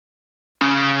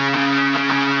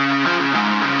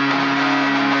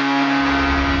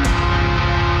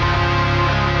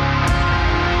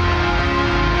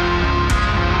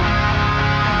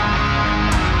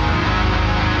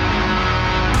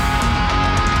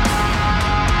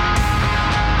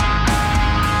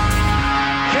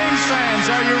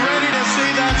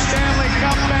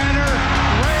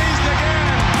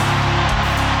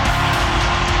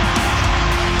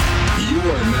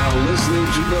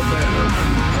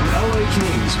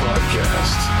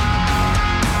podcast.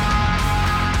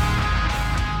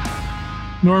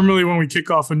 Normally, when we kick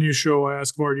off a new show, I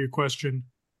ask Vardy a question.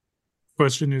 The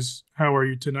question is, how are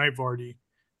you tonight, Vardy?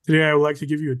 Today, I would like to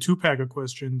give you a two-pack of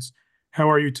questions. How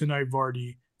are you tonight,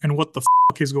 Vardy? And what the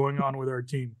fuck is going on with our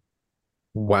team?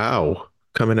 Wow,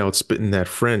 coming out spitting that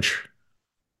French.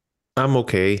 I'm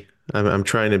okay. I'm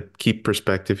trying to keep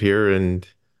perspective here and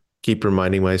keep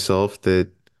reminding myself that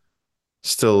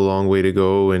still a long way to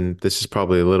go, and this is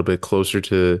probably a little bit closer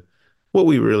to what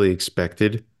we really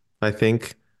expected. I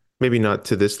think maybe not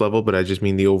to this level, but I just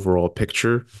mean the overall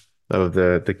picture of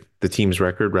the team's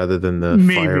record rather than the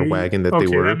fire Maybe. wagon that they Okay,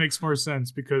 that were. makes more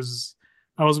sense because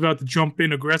I was about to jump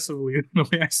in aggressively the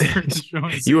way I started the show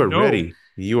and say, You are no, ready.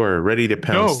 You are ready to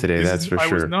pounce no, today, this that's is, for I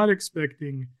was sure. not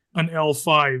expecting an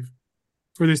L5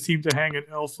 for this team to hang an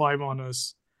L5 on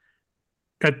us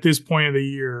at this point of the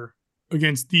year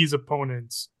against these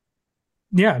opponents.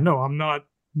 Yeah, no, I'm not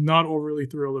overly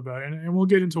thrilled about it. And we'll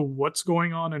get into what's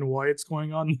going on and why it's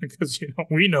going on because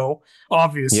we know,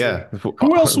 obviously. Yeah,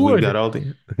 Who else we've got would? all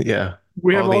the yeah,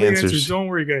 We have all all the the answers. answers. Don't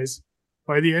worry, guys.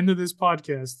 By the end of this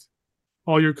podcast,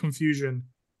 all your confusion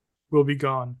will be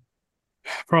gone.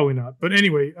 Probably not. But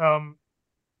anyway,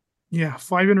 yeah,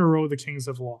 5 in a row the Kings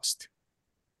have lost.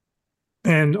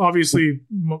 And obviously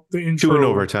the Two in intro,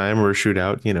 overtime or a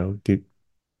shootout, dude,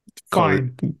 call it.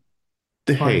 fine,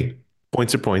 fine. Hey,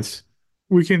 points are points.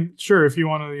 We can sure if you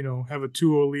want to, have a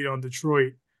 2-0 lead on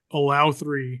Detroit, allow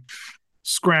three,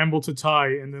 scramble to tie,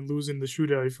 and then lose in the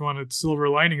shootout. If you want a silver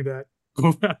lining that,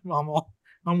 go back.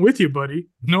 I'm with you, buddy.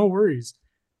 No worries.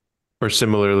 Or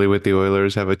similarly with the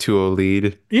Oilers, have a 2-0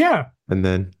 lead, Yeah, and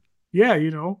then yeah.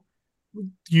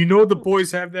 The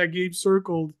boys have that game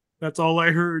circled. That's all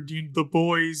I heard. The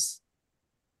boys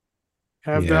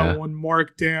have that yeah. one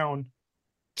marked down.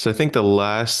 So I think the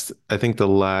last,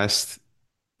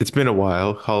 it's been a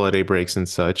while, holiday breaks and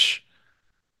such.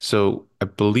 So I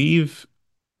believe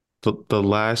the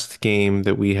last game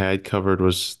that we had covered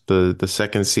was the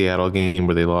second Seattle game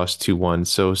where they lost 2-1.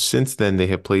 So since then they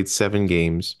have played 7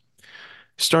 games.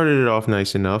 Started it off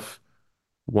nice enough.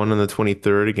 One on the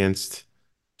 23rd against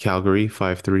Calgary,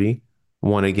 5-3.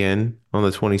 One again on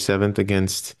the 27th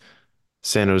against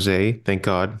San Jose. Thank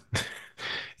God.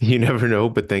 You never know,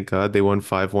 but thank God they won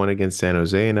 5-1 against San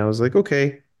Jose. And I was like,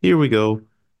 okay, here we go.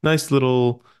 Nice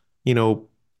little, you know,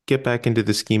 get back into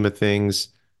the scheme of things,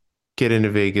 get into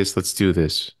Vegas. Let's do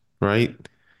this. Right?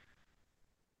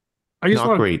 I just Not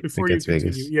want great before you against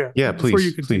continue, Vegas. yeah, Yeah, before you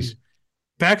please, continue, please.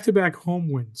 back-to-back home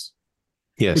wins,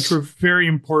 which were Yes. very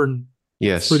important for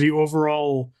Yes. the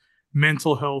overall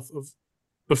mental health of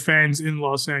the fans in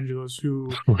Los Angeles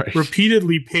who Right.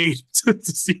 repeatedly paid to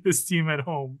see this team at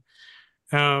home.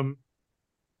 Um,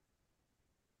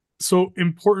 so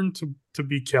important to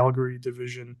beat Calgary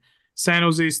division. San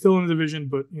Jose still in the division,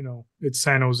 but it's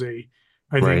San Jose.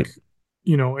 I think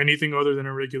Right. anything other than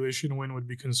a regulation win would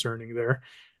be concerning there.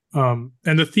 And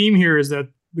the theme here is that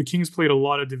the Kings played a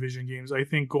lot of division games. I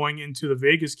think going into the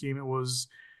Vegas game, it was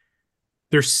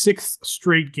their sixth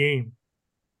straight game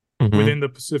Hmm. within the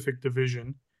Pacific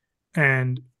Division.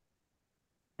 And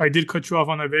I did cut you off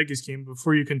on that Vegas game.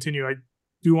 Before you continue, I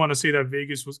do want to say that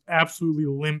Vegas was absolutely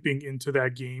limping into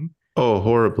that game Oh,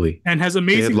 horribly. and has They had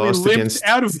amazingly lost limped against,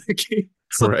 out of the game.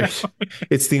 right.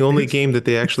 It's the only game that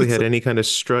they actually It's had like, any kind of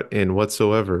strut in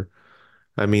whatsoever.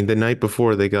 I mean, the night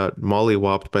before they got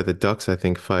mollywopped by the Ducks, I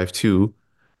think 5-2.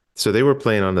 So they were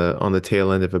playing on the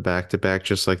tail end of a back-to-back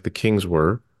just like the Kings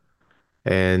were.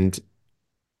 And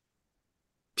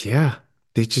yeah,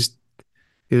 they just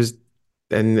it was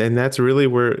and that's really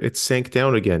where it sank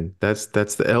down again. That's the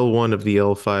L1 of the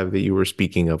L5 that you were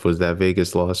speaking of was that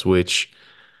Vegas loss, which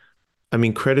I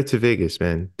mean, credit to Vegas,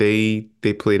 man. They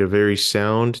played a very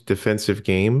sound defensive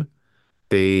game.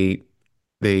 They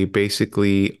they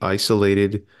basically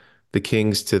isolated the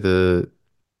Kings to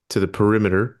the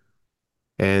perimeter.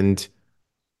 And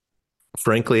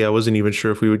frankly, I wasn't even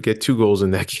sure if we would get 2 goals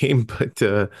in that game,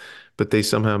 but they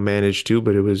somehow managed to,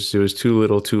 but it was too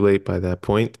little, too late by that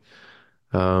point.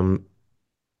 Um,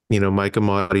 Mike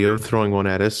Amadio throwing one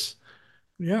at us,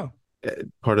 yeah,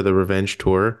 part of the revenge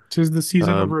tour. 'tis the season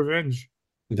of Um, revenge.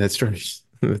 that's right.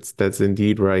 That's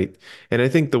indeed right. And I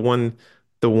think the one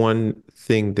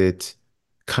thing that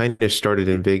kind of started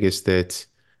in Vegas that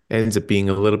ends up being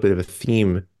a little bit of a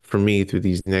theme for me through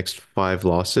these next 5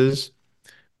 losses,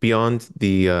 beyond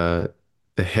the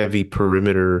heavy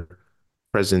perimeter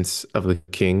presence of the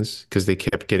Kings, because they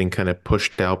kept getting kind of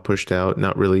pushed out,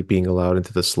 not really being allowed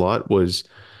into the slot, was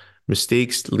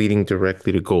mistakes leading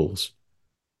directly to goals.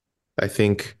 I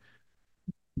think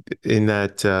in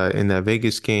that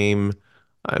Vegas game,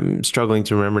 I'm struggling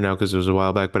to remember now because it was a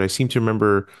while back, but I seem to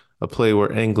remember a play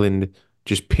where England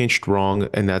just pinched wrong,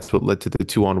 and that's what led to the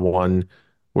 2-on-1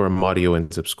 where Mario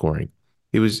ends up scoring.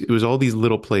 It was all these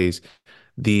little plays.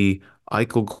 The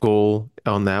Eichel goal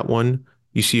on that one,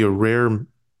 you see a rare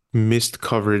missed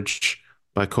coverage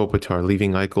by Kopitar,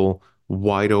 leaving Eichel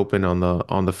wide open on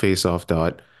the face-off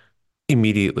dot,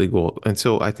 immediately goal. And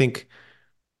so I think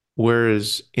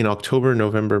whereas in October,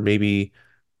 November, maybe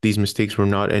these mistakes were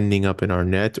not ending up in our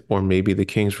net, or maybe the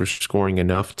Kings were scoring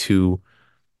enough to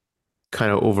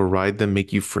kind of override them,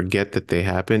 make you forget that they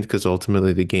happened because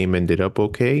ultimately the game ended up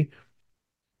okay.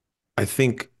 I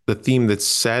think the theme that's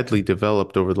sadly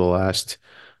developed over the last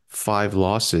five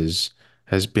losses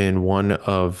has been one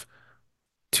of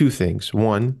two things.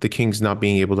 One, the Kings not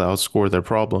being able to outscore their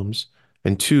problems,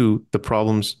 and two, the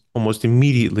problems almost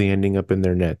immediately ending up in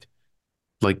their net.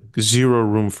 Like zero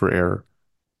room for error,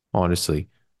 honestly.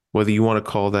 Whether you want to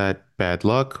call that bad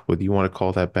luck, whether you want to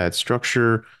call that bad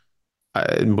structure,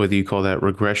 whether you call that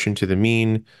regression to the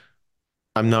mean,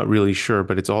 I'm not really sure,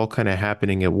 but it's all kind of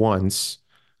happening at once.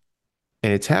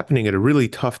 And it's happening at a really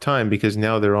tough time because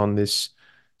now they're on this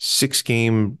 6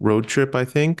 game road trip, I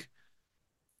think.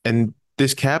 And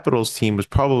this Capitals team was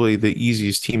probably the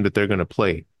easiest team that they're going to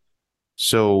play.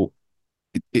 So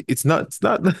it's not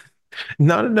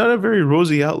not a very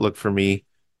rosy outlook for me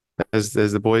as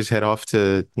the boys head off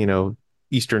to,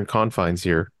 eastern confines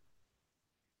here.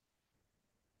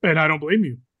 And I don't blame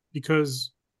you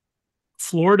because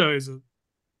Florida is a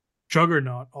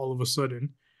juggernaut all of a sudden.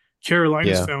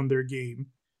 Carolina's Yeah. found their game.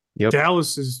 Yep.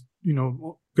 Dallas is,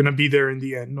 going to be there in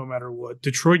the end no matter what.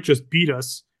 Detroit just beat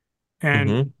us. And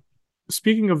Hmm.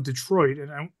 speaking of Detroit, and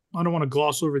I don't want to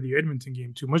gloss over the Edmonton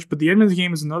game too much, but the Edmonton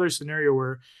game is another scenario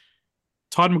where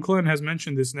Todd McClellan has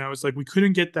mentioned this now. It's like we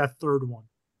couldn't get that third one.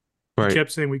 He Right.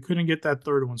 kept saying we couldn't get that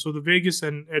third one. So the Vegas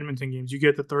and Edmonton games, you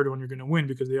get the third one, you're going to win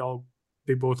because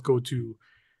they both go to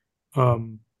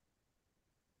um,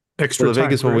 Well, extra time, The correct?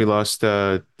 Vegas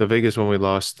when we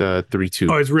lost Oh,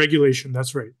 3-2. it's regulation.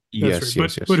 That's right. That's right. Yes, But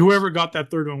yes, yes, but yes. whoever got that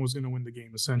third one was going to win the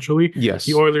game essentially. The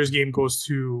Yes. Oilers game goes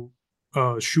to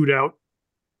shootout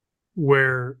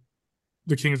where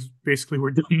the Kings basically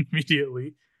were done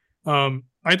immediately.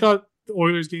 I thought the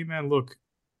Oilers game, man, look,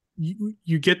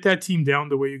 you get that team down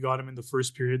the way you got them in the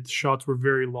first period. The shots were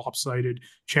very lopsided,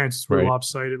 chances were Right.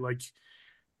 lopsided. Like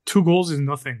 2 goals is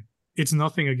nothing. It's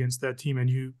nothing against that team, and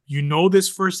you know this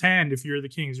firsthand. If you're the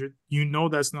Kings, you know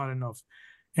that's not enough.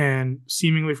 And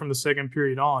seemingly from the second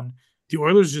period on, the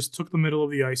Oilers just took the middle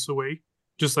of the ice away,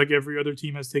 just like every other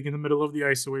team has taken the middle of the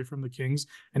ice away from the Kings.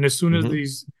 And as soon as Hmm.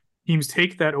 these teams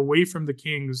take that away from the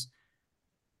Kings,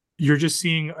 you're just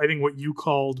seeing, I think, what you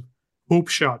called hope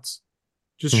shots,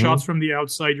 just shots Hmm. from the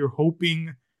outside. You're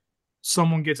hoping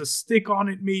someone gets a stick on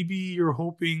it, maybe. You're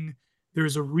hoping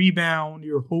there's a rebound.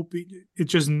 You're hoping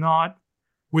it's just not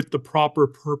with the proper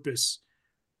purpose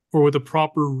or with a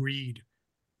proper read,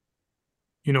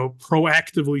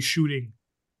 proactively shooting,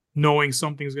 knowing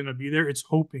something's going to be there. It's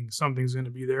hoping something's going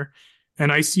to be there.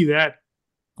 And I see that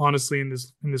honestly in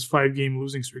this 5 game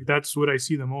losing streak. That's what I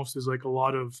see the most is like a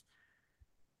lot of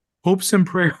hopes and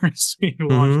prayers being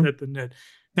launched Hmm. at the net.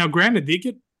 Now, granted, they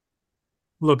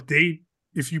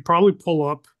if you probably pull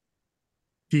up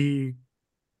the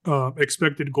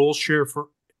expected goal share for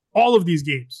all of these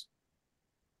games,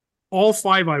 all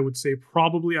five, I would say,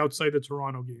 probably outside the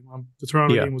Toronto game. The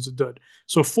Toronto Yeah. game was a dud.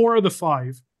 So 4 of the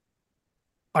 5,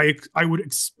 I would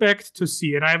expect to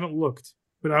see, and I haven't looked,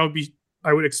 but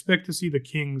I would expect to see the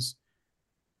Kings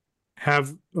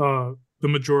have the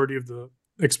majority of the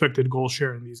expected goal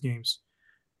share in these games.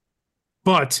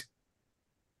 But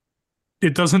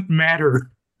it doesn't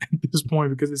matter at this point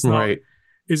because Right.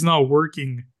 it's not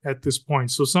working at this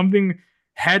point. So something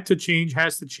had to change,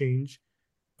 has to change.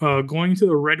 Going to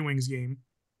the Red Wings game,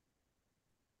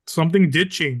 something did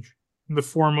change in the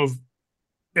form of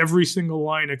every single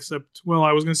line except, well,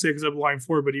 I was going to say except line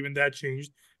 4, but even that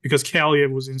changed because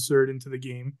Kaliev was inserted into the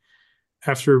game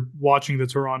after watching the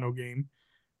Toronto game,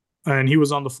 and he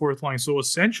was on the fourth line. So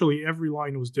essentially, every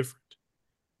line was different.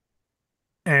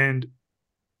 And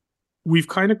we've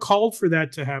kind of called for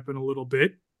that to happen a little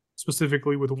bit,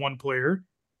 specifically with one player.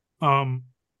 Um,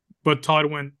 but Todd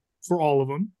went for all of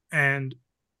them. And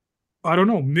I don't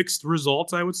know, mixed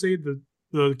results, I would say.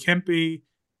 The Kempe,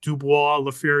 Dubois,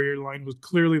 Laferriere line was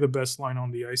clearly the best line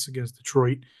on the ice against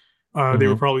Detroit. They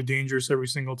were Hmm. probably dangerous every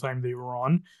single time they were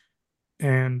on.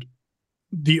 And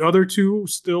the other two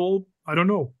still, I don't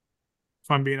know, if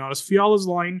I'm being honest. Fiala's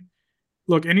line,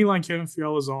 look, any line Kevin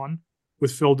Fiala's on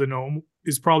with Phil Deneau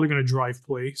is probably going to drive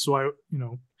play. So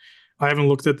I haven't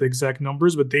looked at the exact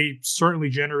numbers, but they certainly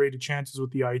generated chances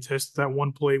with the eye test. That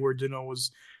one play where Dino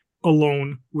was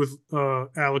alone with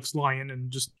Alex Lyon and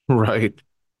just, Right.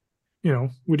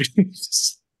 would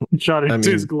just shot I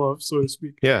into his mean, glove, so to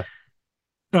speak. yeah.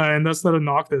 And that's not a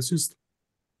knock. That's just,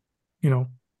 you know,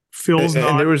 Phil's And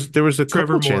not there was a couple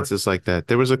Trevor Moore. chances like that.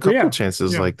 There was a But couple yeah,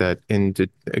 chances yeah. like that They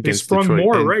against sprung Detroit.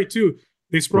 more, And right, too.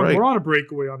 They sprung right, more on a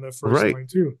breakaway on that first right, line,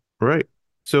 too. right.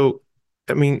 So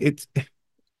I mean, it's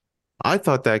I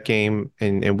thought that game,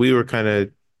 and we were kind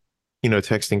of,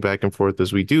 texting back and forth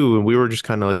as we do, and we were just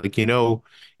kind of like,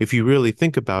 if you really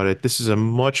think about it, this is a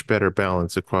much better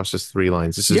balance across the three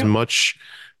lines. Yeah,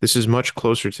 This is much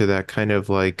closer to that kind of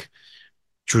like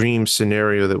dream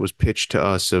scenario that was pitched to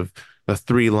us of a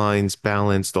three lines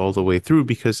balanced all the way through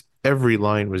because every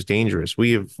line was dangerous.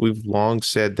 We've long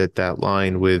said that that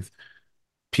line with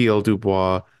PL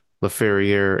Dubois,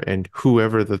 Laferriere, and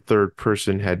whoever the third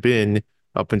person had been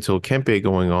up until Kempe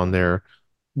going on there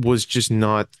was just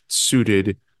not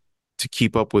suited to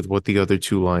keep up with what the other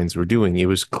two lines were doing. It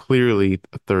was clearly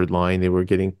a third line. They were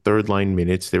getting third line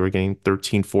minutes. They were getting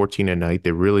 13, 14 a night.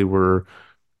 They really were,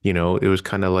 it was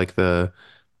kind of like the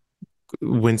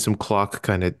win some clock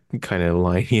kind of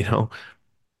line,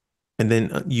 And then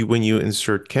when you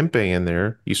insert Kempe in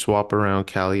there, you swap around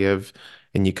Kaliev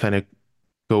and you kind of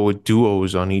go with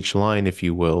duos on each line, if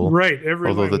you will. right. Every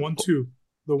Although line, the 1-2.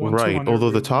 The 1-2 right, on although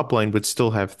every the line. top line would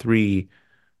still have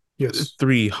Yes.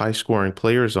 three high scoring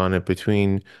players on it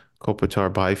between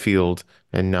Kopitar, Byfield,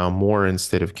 and now Moore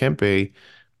instead of Kempe,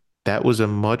 that was a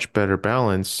much better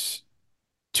balance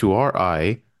to our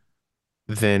eye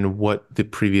than what the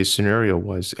previous scenario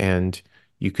was. And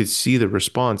you could see the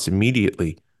response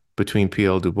immediately between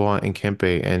PL Dubois and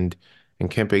Kempe and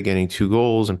Kempe getting two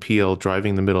goals and PL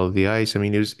driving the middle of the ice. I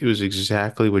mean, it was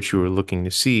exactly what you were looking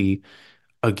to see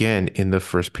again in the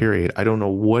first period. I don't know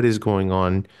what is going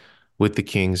on with the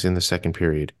Kings in the second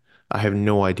period. I have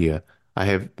no idea.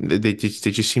 They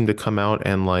just seem to come out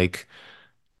and like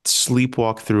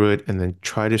sleepwalk through it and then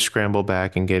try to scramble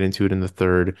back and get into it in the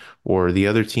third, or the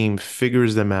other team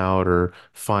figures them out or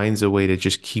finds a way to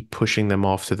just keep pushing them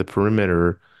off to the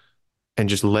perimeter and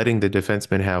just letting the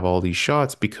defensemen have all these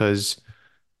shots because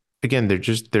again,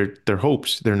 they're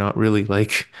hopes. They're not really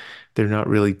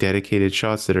dedicated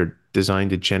shots that are designed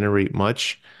to generate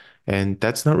much. And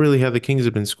that's not really how the Kings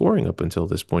have been scoring up until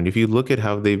this point. If you look at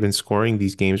how they've been scoring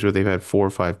these games where they've had 4 or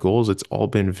 5 goals, it's all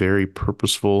been very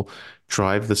purposeful,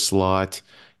 drive the slot,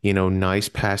 nice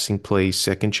passing plays,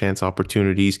 second chance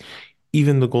opportunities,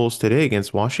 even the goals today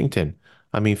against Washington.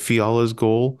 I mean, Fiala's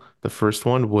goal, the first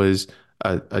one was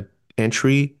a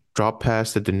entry, drop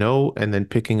pass to Deneau, and then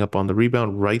picking up on the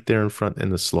rebound right there in front in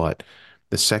the slot.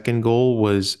 The second goal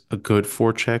was a good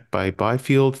forecheck by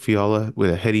Byfield, Fiala with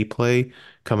a heady play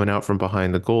coming out from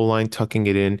behind the goal line, tucking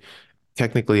it in.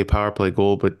 Technically a power play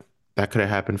goal, but that could have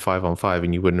happened 5-on-5,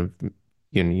 and you wouldn't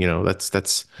have,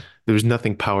 that's there was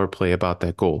nothing power play about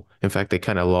that goal. In fact, they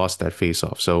kind of lost that face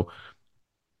off. So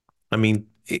I mean,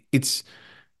 it's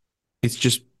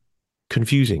just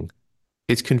confusing.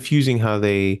 It's confusing how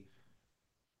they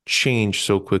change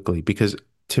so quickly because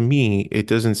to me, it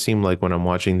doesn't seem like when I'm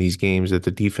watching these games that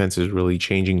the defense is really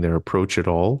changing their approach at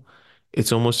all.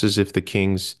 It's almost as if the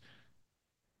Kings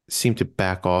seem to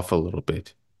back off a little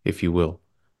bit, if you will.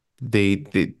 They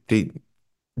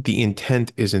the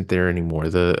intent isn't there anymore.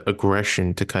 The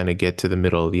aggression to kind of get to the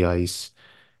middle of the ice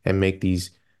and make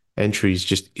these entries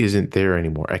just isn't there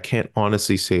anymore. I can't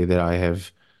honestly say that I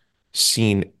have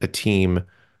seen a team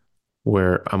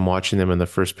where I'm watching them in the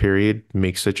first period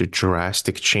make such a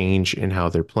drastic change in how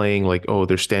they're playing. Like, oh,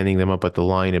 they're standing them up at the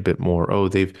line a bit more. Oh,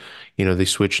 they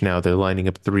switch now. They're lining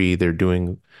up three. They're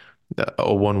doing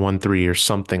a 1-1-3 or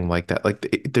something like that.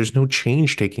 Like, there's no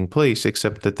change taking place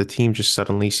except that the team just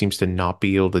suddenly seems to not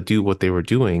be able to do what they were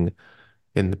doing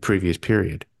in the previous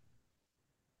period.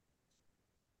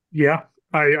 Yeah.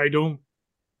 I don't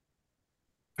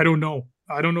know.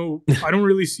 I don't know. I don't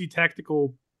really see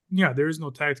tactical. Yeah, there is no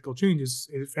tactical changes.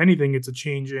 If anything, it's a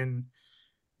change in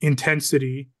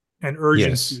intensity and Yes.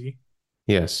 urgency.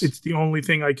 Yes. It's the only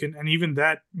thing I can, and even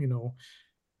that,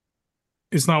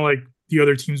 it's not like the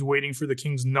other team's waiting for the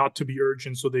Kings not to be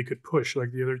urgent so they could push.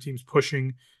 Like the other team's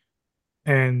pushing,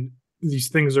 and these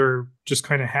things are just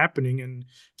kind of happening. And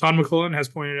Todd McClellan has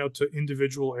pointed out to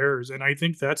individual errors, and I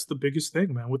think that's the biggest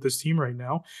thing, man, with this team right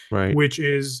now, Right. which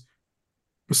is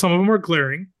some of them are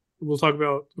glaring. We'll talk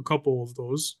about a couple of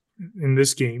those in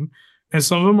this game, and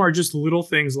some of them are just little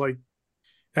things like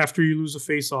after you lose a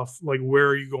face-off, like where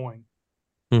are you going?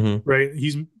 Hmm. Right?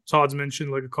 Todd's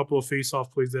mentioned like a couple of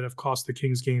face-off plays that have cost the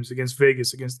Kings games against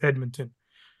Vegas, against Edmonton.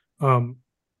 Um,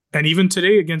 And even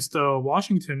today against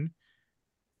Washington,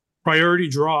 priority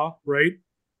draw, right?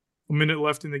 A minute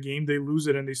left in the game, they lose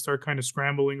it and they start kind of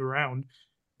scrambling around.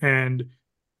 And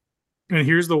and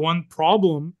here's the one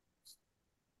problem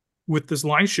with this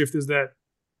line shift is that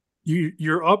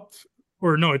you're up,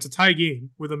 or no, it's a tie game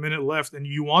with a minute left, and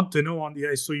you want to know on the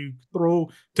ice, so you throw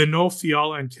to know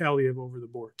Fiala and Kaliev over the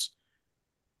boards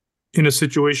in a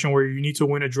situation where you need to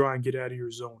win a draw and get out of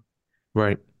your zone.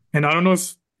 Right. And I don't know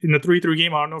if in the 3-3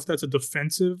 game, I don't know if that's a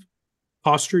defensive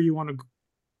posture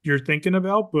you're thinking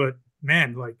about, but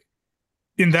man, like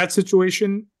in that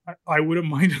situation, I wouldn't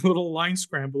mind a little line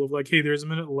scramble of like, hey, there's a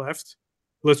minute left.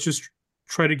 Let's just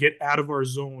try to get out of our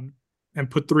zone and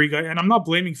put three guys. And I'm not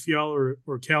blaming Fiala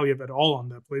or Kaliev at all on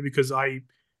that play because I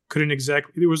couldn't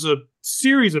exactly. There was a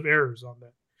series of errors on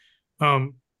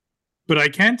that. But I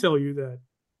can tell you that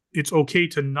it's okay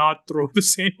to not throw the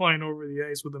same line over the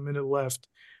ice with a minute left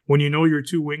when you know your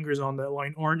two wingers on that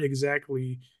line aren't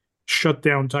exactly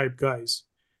shutdown type guys.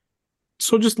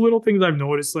 So just little things I've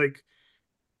noticed, like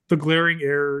the glaring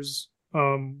errors.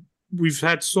 We've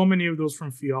had so many of those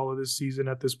from Fiala this season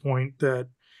at this point that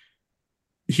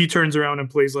he turns around and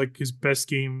plays like his best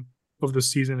game of the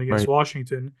season against Right.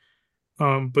 Washington.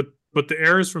 But the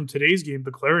errors from today's game,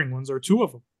 the glaring ones, are two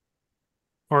of them.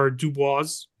 Are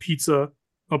Dubois' pizza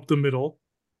up the middle,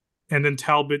 and then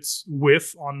Talbot's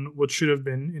whiff on what should have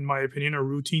been, in my opinion, a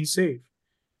routine save.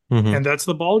 Hmm. And that's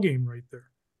the ball game right there.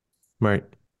 Right.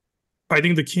 I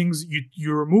think the Kings,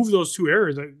 you remove those two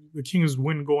errors, the Kings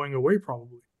win going away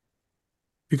probably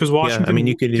because Yeah. I mean,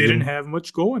 Washington didn't have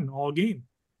much going all game.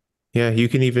 you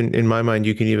can even, in my mind,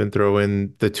 you can even throw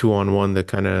in the 2-on-1 that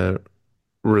kind of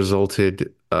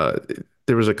resulted.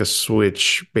 There was like a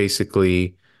switch,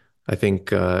 basically. I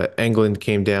think England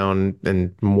came down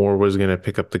and Moore was going to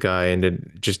pick up the guy and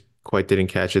it just quite didn't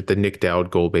catch it. The Nick Dowd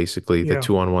goal, basically, the Yeah,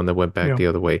 2-on-1 that went back yeah. the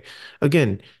other way.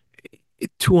 Again,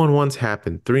 2-on-1s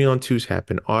happen, 3-on-2s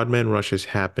happen, odd man rushes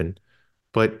happen,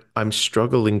 but I'm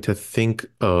struggling to think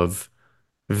of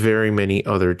very many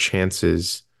other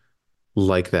chances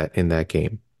like that in that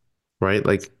game, right?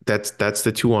 Like that's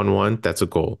the 2-on-1, that's a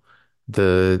goal.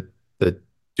 The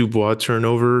Dubois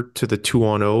turnover to the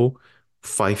 2-on-0,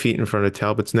 5 feet in front of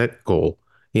Talbot's net, goal.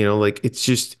 Like it's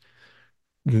just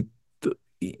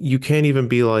you can't even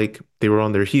be like they were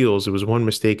on their heels. It was one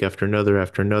mistake after another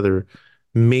after another.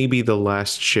 Maybe the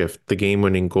last shift, the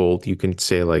game-winning goal, you can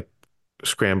say like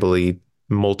scrambly,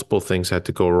 multiple things had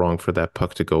to go wrong for that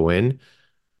puck to go in.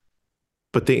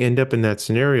 But they end up in that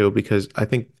scenario because I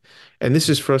think, and this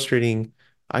is frustrating.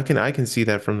 I can see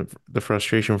that from the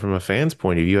frustration from a fan's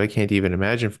point of view. I can't even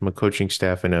imagine from a coaching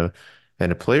staff and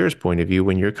a player's point of view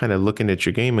when you're kind of looking at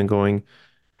your game and going,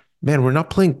 man, we're not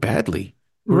playing badly.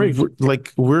 Right.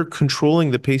 We're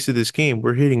controlling the pace of this game.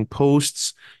 We're hitting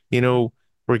posts, you know,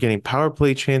 we're getting power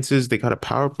play chances. They got a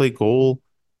power play goal.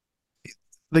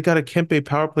 They got a Kempe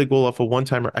power play goal off a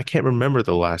one-timer. I can't remember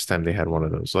the last time they had one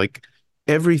of those. Like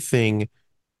everything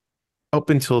up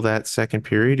until that second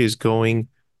period is going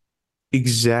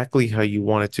exactly how you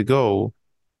want it to go.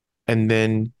 And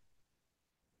then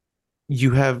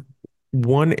you have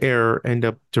one error end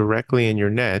up directly in your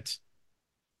net,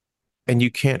 and you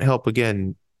can't help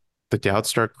again. The doubts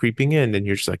start creeping in, and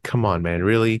you're just like, come on, man,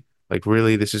 really? Like,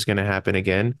 really, this is going to happen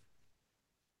again?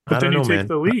 But I then don't you know, take man.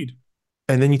 the lead.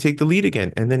 And then you take the lead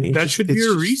again, and then That should be it's a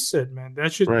just reset, man.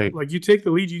 That should, right, like, you take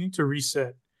the lead, you need to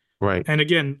reset. right. And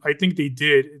again, I think they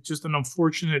did. It's just an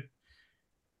unfortunate.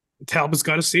 Talbot's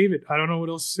got to save it. I don't know what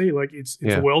else to say. Like it's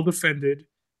Yeah, well defended.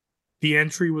 The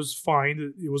entry was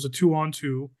fine. It was a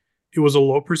 2-on-2. It was a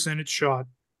low percentage shot,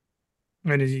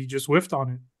 and he just whiffed on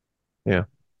it. yeah.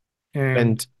 And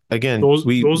And again,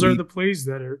 those are the plays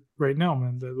that are right now,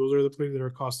 man. Those are the plays that are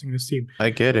costing this team. I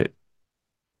get it.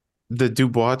 The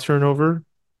Dubois turnover,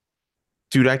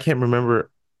 dude, I can't All right,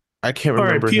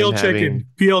 remember him PL check in. having.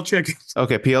 PL check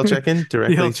Okay, PL in. check-in PL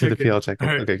directly to the check in. PL All check-in.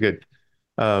 right. Okay, good.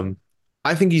 Um,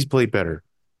 I think he's played better.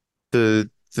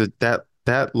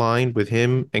 That line with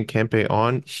him and Kempe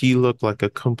on, he looked like a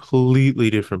completely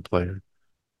different player.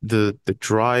 The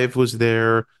drive was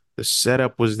there, the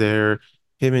setup was there.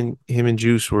 Him and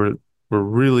Juice were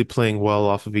really playing well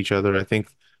off of each other. I think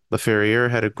LaFerriere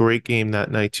had a great game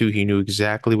that night too. He knew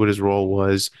exactly what his role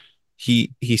was.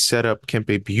 He set up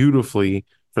Kempe beautifully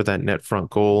for that net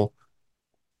front goal.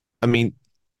 I mean,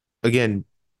 again,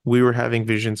 we were having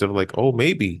visions of like, oh,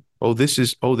 this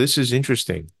is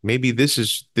interesting. Maybe this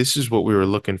is what we were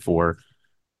looking for.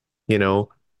 You know,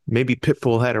 maybe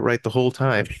Pitbull had it right the whole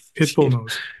time. Pitbull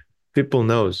knows. Pitbull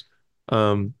knows.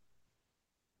 Um,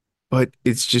 but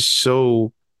it's just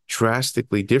so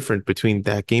drastically different between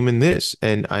that game and this.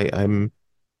 And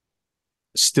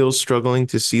Still struggling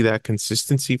to see that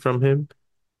consistency from him.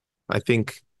 I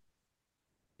think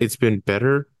it's been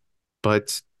better,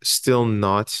 but still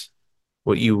not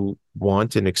what you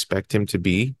want and expect him to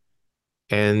be.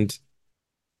 And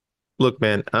look,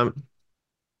 man,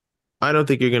 I don't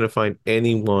think you're going to find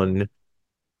anyone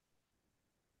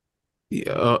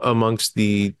amongst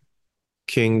the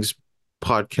Kings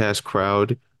podcast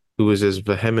crowd who is as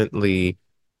vehemently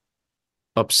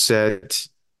upset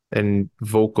and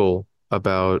vocal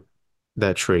about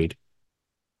that trade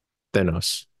than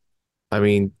us. I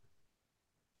mean,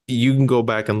 you can go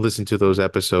back and listen to those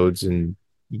episodes and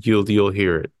you'll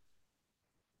hear it.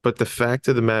 But the fact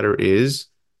of the matter is,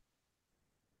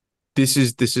 this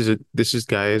is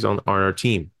guys on our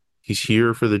team. He's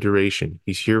here for the duration.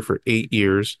 He's here for 8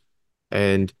 years,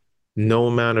 and no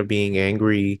amount of being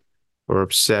angry or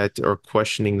upset or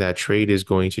questioning that trade is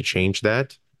going to change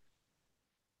that.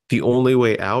 The only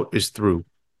way out is through.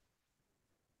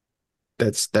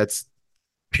 That's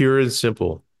pure and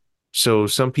simple. So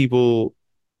some people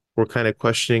were kind of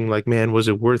questioning, like, man, was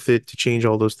it worth it to change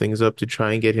all those things up to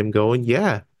try and get him going?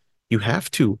 Yeah, you have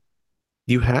to.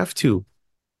 You have to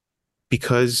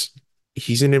because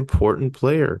he's an important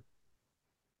player.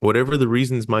 Whatever the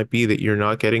reasons might be that you're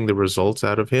not getting the results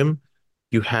out of him,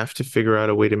 you have to figure out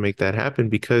a way to make that happen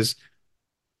because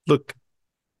look,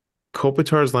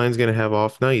 Kopitar's line's going to have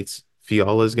off nights.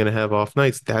 Fiala's going to have off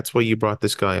nights. That's why you brought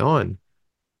this guy on.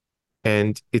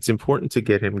 And it's important to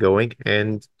get him going.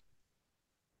 And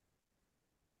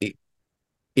it,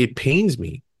 it pains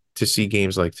me to see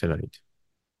games like tonight.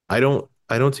 I don't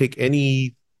take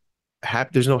any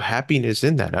there's no happiness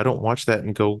in that. I don't watch that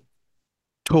and go,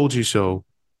 told you so.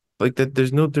 Like that,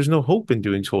 there's no hope in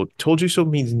doing told you so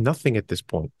means nothing at this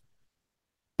point.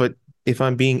 But if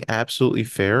I'm being absolutely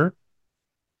fair,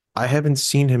 I haven't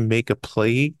seen him make a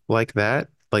play like that,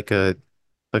 like a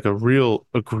real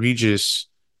egregious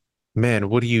man,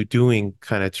 what are you doing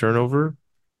kind of turnover,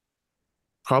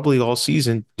 probably all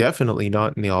season, definitely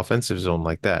not in the offensive zone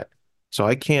like that. So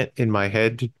I can't in my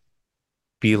head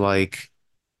be like,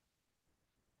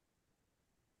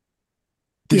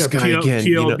 this Yeah, guy again,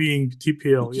 PL being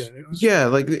TPL. Yeah, yeah,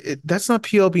 like that's not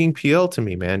PL being PL to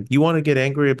me, man. You want to get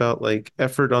angry about like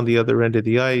effort on the other end of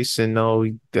the ice and no,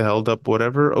 he held up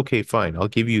whatever. Okay, fine. I'll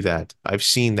give you that. I've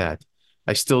seen that.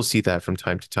 I still see that from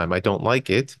time to time. I don't like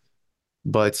it,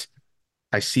 but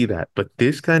I see that. But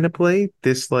this kind of play,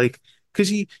 this like, because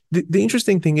the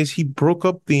interesting thing is he broke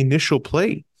up the initial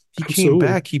play. He came absolutely.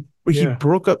 back. He Yeah,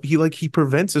 broke up. He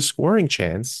prevents a scoring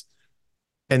chance,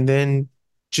 and then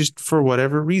just for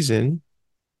whatever reason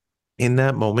in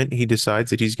that moment, he decides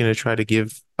that he's going to try to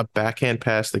give a backhand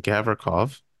pass to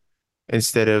Gavrikov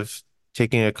instead of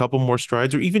taking a couple more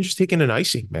strides or even just taking an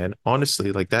icing, man.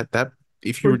 Honestly, like that,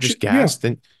 if you or were just yeah, gassed,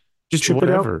 then just chip it out.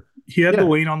 whatever. He had the Yeah.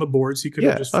 lane on the boards. He could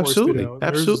have Yeah, just forced it absolutely. out.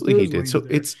 Absolutely he There's did. lanes So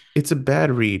there. it's a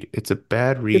bad read. It's a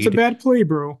bad It's a read. bad play,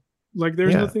 bro. Like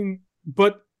there's Yeah. nothing.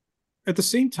 But at the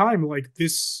same time, like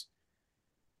this,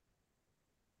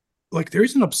 like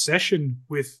there's an obsession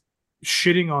with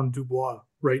shitting on Dubois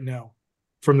right now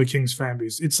from the Kings fan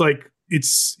base. It's like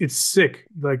it's sick.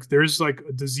 Like there's like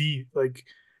a disease. Like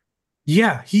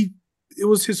yeah, it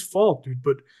was his fault, dude.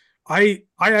 But I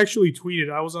actually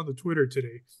tweeted. I was on the Twitter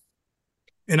today,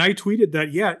 and I tweeted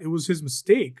that yeah, it was his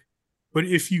mistake. But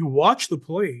if you watch the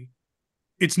play,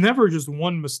 it's never just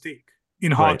one mistake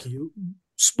in Right. hockey.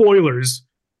 Spoilers.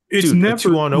 It's Dude, a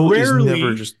two never on oh is never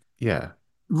rarely just yeah.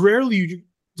 rarely you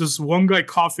just one guy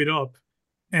cough it up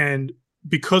and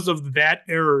because of that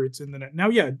error it's in the net. Now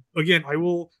yeah, again, I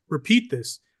will repeat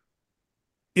this.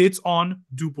 It's on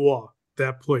Dubois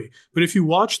that play. But if you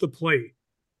watch the play,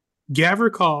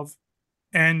 Gavrikov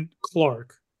and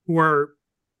Clark, who are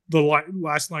the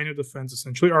last line of defense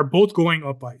essentially, are both going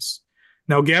up ice.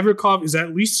 Now Gavrikov is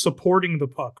at least supporting the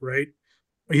puck, right?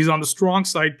 He's on the strong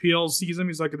side. PL sees him.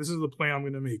 He's like, this is the play I'm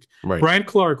going to make. Right. Brian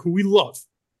Clark, who we love,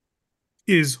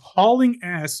 is hauling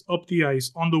ass up the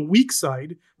ice on the weak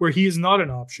side where he is not an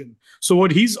option. So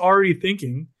what he's already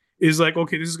thinking is like,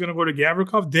 okay, this is going to go to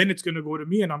Gavrikov, then it's going to go to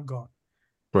me, and I'm gone.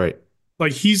 Right.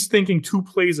 Like he's thinking two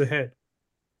plays ahead,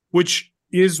 which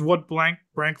is what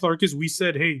Brian Clark is. We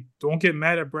said, hey, don't get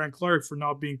mad at Brian Clark for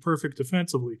not being perfect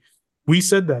defensively. We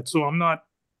said that. So I'm not,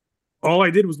 all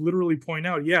I did was literally point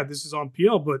out, yeah, this is on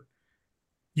PL, but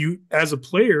you, as a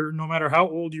player, no matter how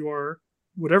old you are,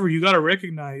 whatever, you got to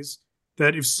recognize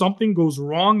that if something goes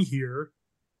wrong here,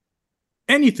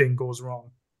 anything goes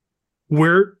wrong,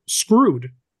 we're screwed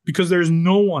because there's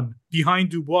no one behind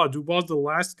Dubois. Dubois is the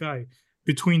last guy.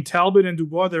 Between Talbot and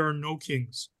Dubois, there are no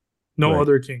Kings, no Right.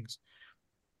 other Kings.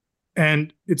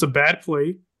 And it's a bad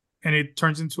play, and it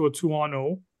turns into a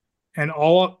 2-on-0. And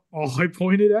all I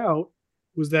pointed out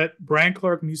was that Brian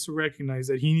Clark needs to recognize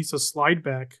that he needs to slide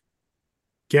back.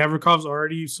 Gavrikov's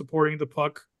already supporting the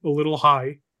puck a little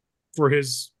high for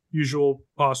his usual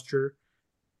posture.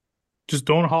 Just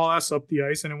don't haul ass up the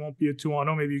ice and it won't be a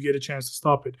 2-0. Maybe you get a chance to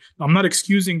stop it. I'm not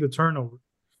excusing the turnover,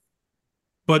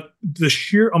 but the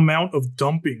sheer amount of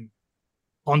dumping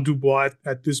on Dubois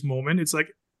at this moment, it's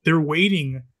like they're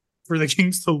waiting for the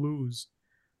Kings to lose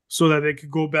so that they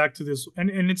could go back to this. And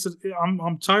it's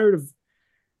I'm tired of.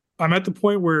 I'm at the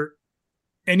point where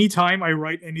anytime I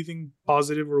write anything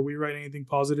positive or we write anything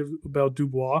positive about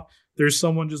Dubois, there's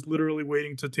someone just literally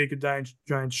waiting to take a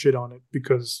giant shit on it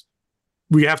because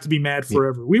we have to be mad Yeah,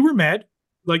 forever. We were mad,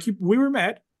 like we were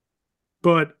mad,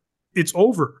 but it's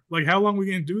over. Like, how long are we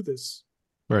gonna do this?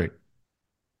 right.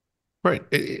 Right.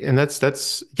 And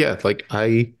that's yeah, like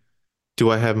I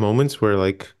have moments where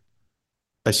like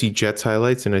I see Jets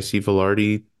highlights and I see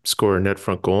Velarde score a net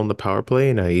front goal in the power play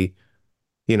and I,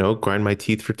 grind my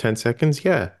teeth for 10 seconds.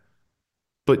 Yeah.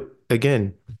 But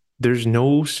again, there's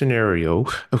no scenario,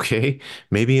 okay?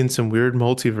 Maybe in some weird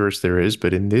multiverse there is,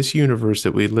 but in this universe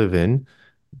that we live in,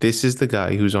 this is the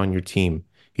guy who's on your team.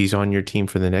 He's on your team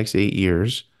for the next 8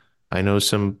 years. I know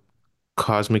some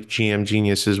cosmic GM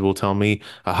geniuses will tell me,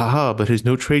 ah, but his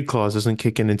no trade clause doesn't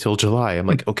kick in until July. I'm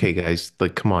like, okay, guys,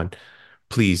 like, come on,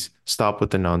 please stop with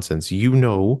the nonsense.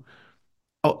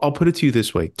 I'll put it to you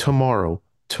this way. Tomorrow,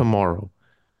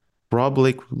 Rob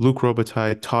Blake, Luke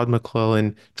Robitaille, Todd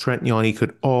McClellan, Trent Yanni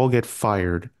could all get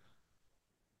fired.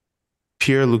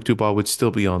 Pierre-Luc Dubois would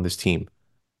still be on this team,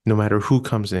 no matter who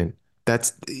comes in.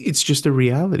 It's just a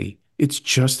reality. It's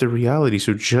just a reality.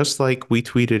 So just like we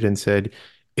tweeted and said,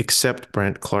 accept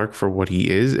Brent Clark for what he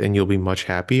is, and you'll be much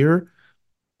happier.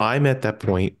 I'm at that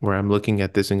point where I'm looking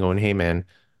at this and going, hey man,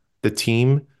 the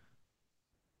team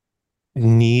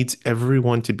needs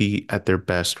everyone to be at their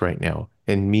best right now.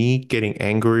 And me getting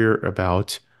angrier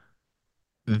about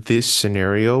this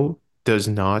scenario does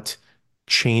not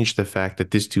change the fact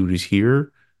that this dude is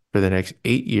here for the next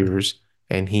 8 years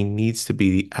and he needs to be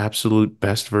the absolute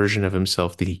best version of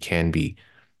himself that he can be.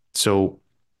 So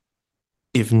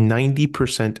if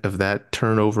 90% of that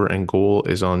turnover and goal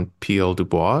is on PL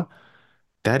Dubois,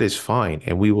 that is fine.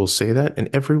 And we will say that. And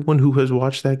everyone who has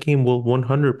watched that game will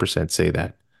 100% say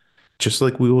that. Just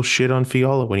like we will shit on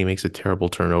Fiala when he makes a terrible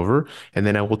turnover. And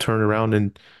then I will turn around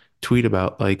and tweet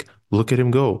about, like, look at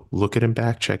him go. Look at him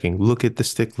back checking. Look at the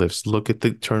stick lifts. Look at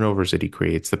the turnovers that he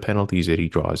creates, the penalties that he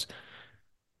draws.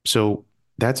 So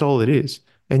that's all it is.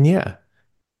 And yeah,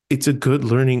 it's a good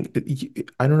learning.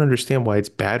 I don't understand why it's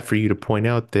bad for you to point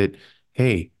out that,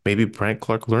 hey, maybe Brant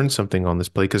Clark learned something on this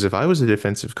play. Because if I was a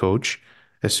defensive coach,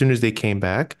 as soon as they came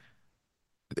back,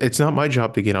 it's not my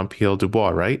job to get on PL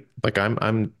Dubois, right? Like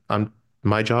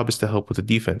my job is to help with the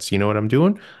defense. You know what I'm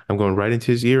doing? I'm going right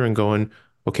into his ear and going,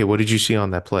 okay, what did you see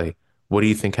on that play? What do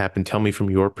you think happened? Tell me from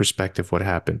your perspective what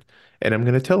happened. And I'm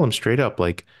going to tell him straight up,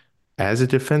 like, as a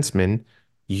defenseman,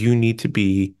 you need to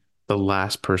be the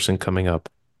last person coming up.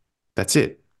 That's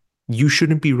it. You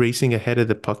shouldn't be racing ahead of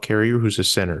the puck carrier who's a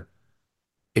center.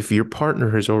 If your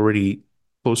partner is already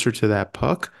closer to that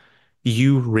puck,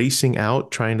 you racing out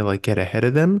trying to like get ahead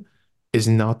of them is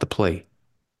not the play.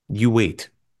 You wait.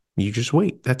 You just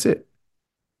wait. That's it.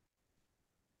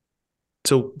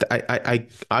 So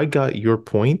I got your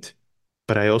point,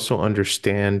 but I also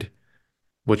understand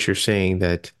what you're saying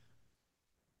that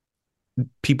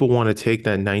people want to take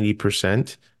that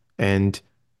 90% and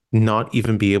not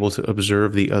even be able to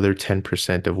observe the other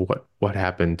 10% of what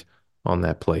happened on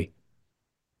that play.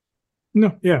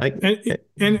 No, yeah, I,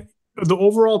 and the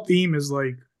overall theme is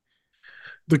like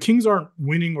the Kings aren't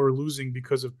winning or losing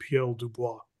because of PL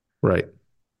Dubois. right.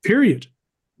 Period.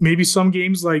 Maybe some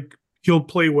games like he'll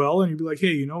play well and you'll be like,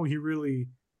 hey, he really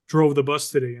drove the bus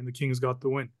today and the Kings got the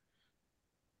win.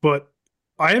 But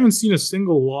I haven't seen a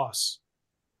single loss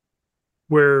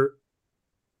where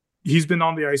he's been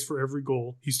on the ice for every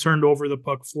goal. He's turned over the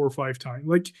puck 4 or 5 times.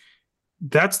 Like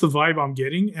that's the vibe I'm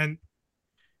getting, and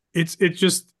it's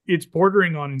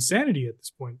bordering on insanity at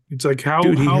this point. It's like how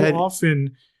Dude, how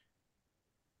often?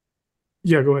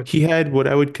 Yeah, go ahead. he had what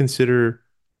I would consider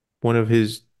one of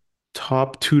his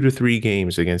top 2 to 3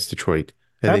 games against Detroit,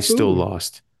 and they still Absolutely.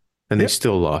 lost. And they Yep.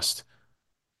 still lost.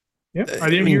 Yep. I I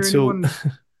didn't mean, hear so anyone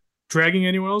dragging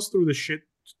anyone else through the shit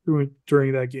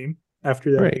during that game.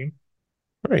 After that right, game.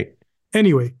 right,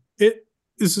 Anyway,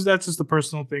 that's just a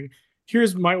personal thing.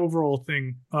 Here's my overall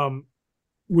thing.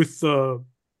 With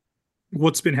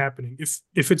what's been happening.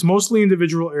 If it's mostly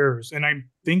individual errors, and I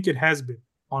think it has been,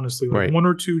 honestly, like right. one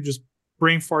or two just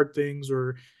brain fart things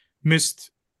or missed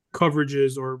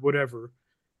coverages or whatever.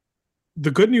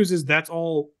 The good news is that's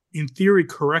all in theory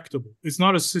correctable. It's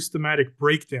not a systematic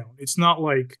breakdown. It's not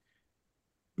like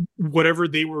whatever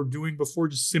they were doing before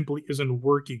just simply isn't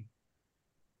working.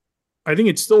 I think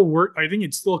it still work. I think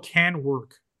it still can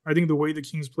work. I think the way the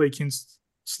Kings play can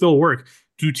still work.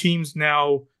 Do teams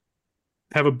now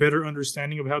have a better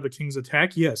understanding of how the Kings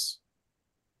attack? Yes.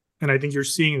 And I think you're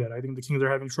seeing that. I think the Kings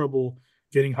are having trouble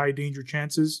getting high danger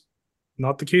chances.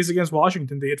 Not the case against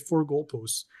Washington. They had 4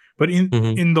 goalposts. But Hmm.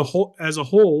 in the whole as a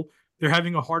whole, they're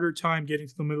having a harder time getting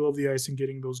to the middle of the ice and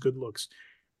getting those good looks.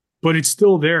 But it's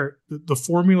still there. The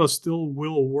formula still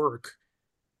will work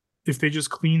if they just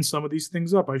clean some of these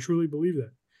things up. I truly believe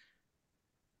that.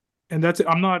 And that's it.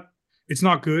 I'm not it's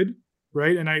not good,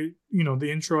 right? And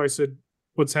the intro I said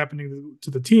what's happening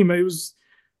to the team. It was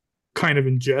kind of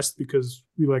in jest because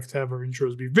we like to have our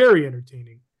intros be very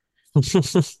entertaining.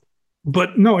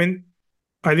 But no, and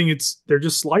I think they're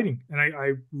just sliding. And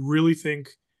I really think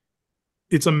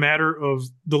it's a matter of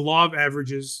the law of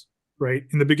averages, right?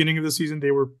 In the beginning of the season,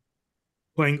 they were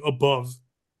playing above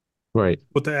Right.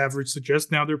 what the average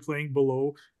suggests. Now they're playing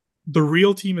below. The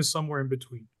real team is somewhere in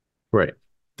between. Right.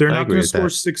 They're I not agree going to with score that.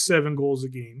 6, 7 goals a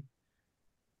game,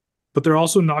 but they're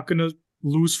also not going to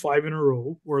lose 5 in a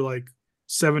row or like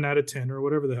 7 out of 10 or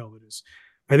whatever the hell it is.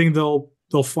 I think they'll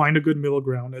find a good middle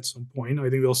ground at some point. I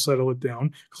think they'll settle it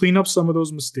down, clean up some of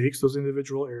those mistakes, those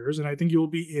individual errors, and I think you'll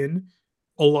be in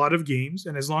a lot of games.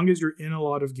 And as long as you're in a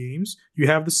lot of games, you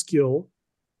have the skill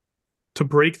to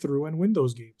break through and win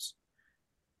those games.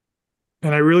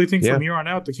 And I really think from Yeah. here on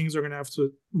out, the Kings are going to have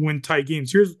to win tight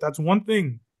games. That's one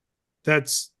thing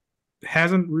that's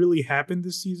hasn't really happened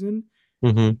this season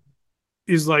Hmm.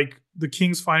 is like the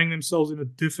Kings finding themselves in a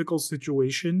difficult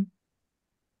situation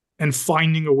and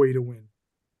finding a way to win.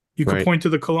 You could Right. point to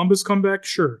the Columbus comeback,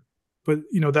 sure, but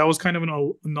that was kind of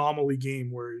an anomaly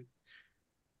game where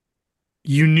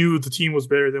you knew the team was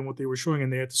better than what they were showing,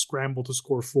 and they had to scramble to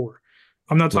score 4.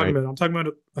 I'm not talking Right. about. I'm talking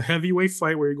about a heavyweight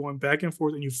fight where you're going back and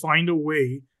forth, and you find a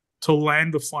way to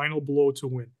land the final blow to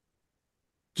win.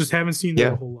 Just haven't seen that a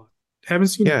Yeah. whole lot. Haven't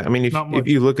seen Yeah. I mean, not if much.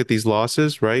 you look at these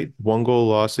losses, right? 1 goal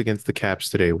loss against the Caps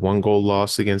today, 1 goal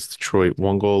loss against Detroit,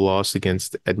 1 goal loss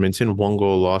against Edmonton, 1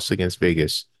 goal loss against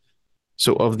Vegas.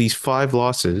 So of these 5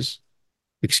 losses,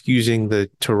 excusing the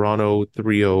Toronto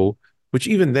 3-0, which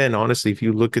even then, honestly, if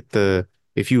you look at the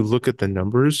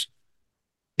numbers,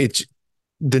 it's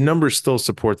the numbers still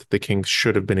support that the Kings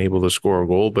should have been able to score a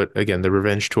goal. But again, the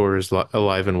revenge tour is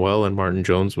alive and well, and Martin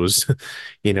Jones was,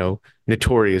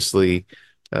 notoriously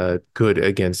good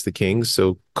against the Kings.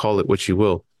 So call it what you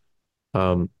will.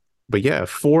 Um, but yeah,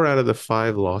 4 out of the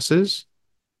 5 losses,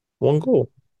 1 goal.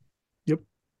 Yep.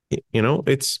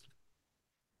 It's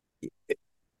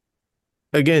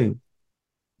again,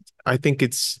 I think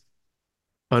it's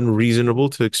unreasonable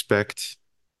to expect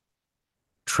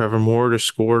Trevor Moore to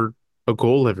score a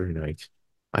goal every night.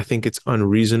 I think it's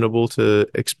unreasonable to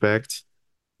expect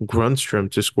Grunstrom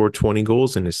to score 20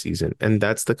 goals in a season. And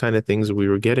that's the kind of things we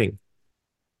were getting.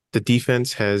 The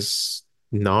defense has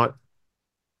not,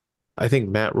 I think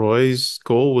Matt Roy's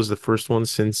goal was the first one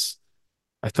since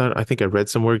I think I read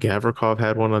somewhere Gavrikov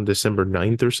had one on December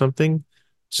 9th or something.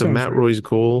 So Sounds Matt right. Roy's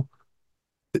goal,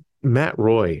 Matt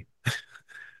Roy,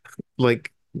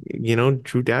 like,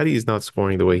 Drew Doughty is not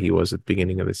scoring the way he was at the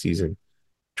beginning of the season.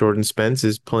 Jordan Spence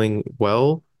is playing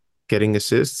well, getting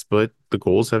assists, but the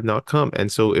goals have not come.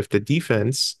 And so if the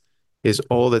defense is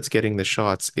all that's getting the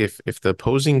shots, if the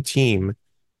opposing team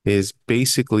is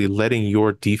basically letting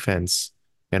your defense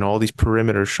and all these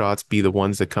perimeter shots be the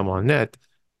ones that come on net,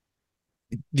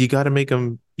 you got to make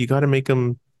them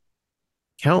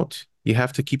count. You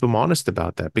have to keep them honest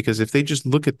about that because if they just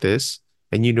look at this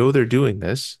and they're doing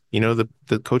this,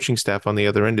 the coaching staff on the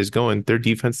other end is going, their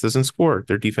defense doesn't score.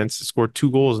 Their defense has scored 2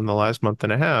 goals in the last month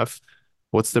and a half.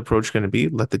 What's the approach going to be?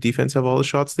 Let the defense have all the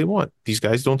shots they want. These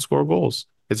guys don't score goals.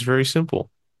 It's very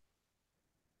simple.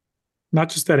 Not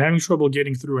just that, having trouble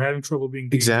getting through, having trouble being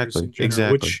dangerous Exactly. in general,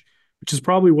 Exactly. which is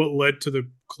probably what led to the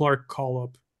Clark call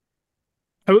up.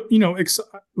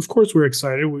 Of course we're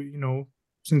excited.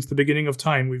 Since the beginning of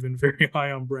time, we've been very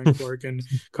high on Brent Clark and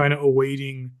kind of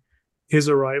awaiting his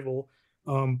arrival.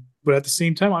 But at the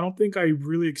same time, I don't think I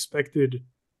really expected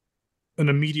an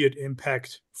immediate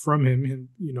impact from him.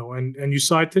 And you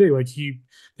saw it today.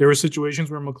 There were situations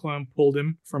where McClellan pulled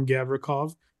him from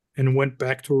Gavrikov and went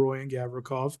back to Roy and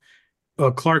Gavrikov.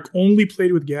 Clark only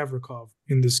played with Gavrikov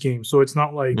in this game, so it's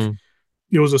not like Mm.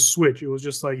 it was a switch. It was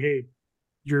just like, hey,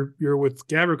 you're with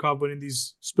Gavrikov, but in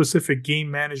these specific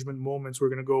game management moments, we're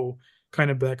gonna go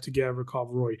kind of back to Gavrikov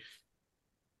Roy.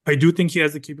 I do think he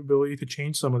has the capability to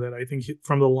change some of that. I think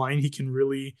from the line he can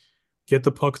really get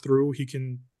the puck through.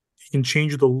 He can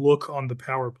change the look on the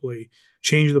power play,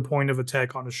 change the point of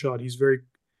attack on a shot. He's very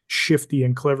shifty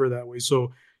and clever that way.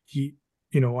 So he,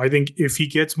 I think if he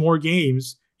gets more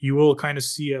games, you will kind of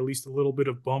see at least a little bit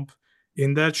of bump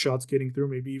in that shots getting through,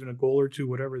 maybe even a goal or two,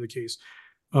 whatever the case.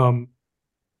 Um,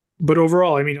 but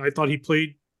overall, I mean, I thought he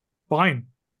played fine.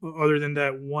 Other than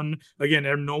that one, again,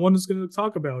 no one is going to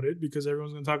talk about it because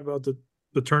everyone's going to talk about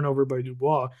the turnover by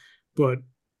Dubois. But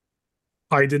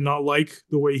I did not like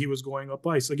the way he was going up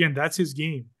ice. Again, that's his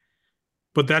game,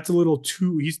 but that's a little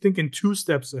too. He's thinking two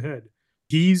steps ahead.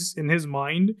 He's in his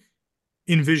mind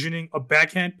envisioning a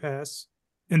backhand pass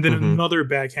and then Hmm. another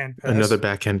backhand Another pass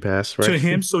backhand pass, to right?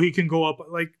 him so he can go up.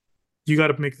 Like, you got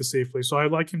to make the safe play. So I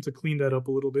like him to clean that up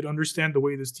a little bit, understand the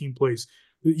way this team plays.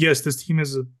 Yes, this team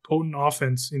is a potent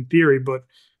offense in theory, but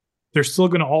they're still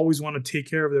going to always want to take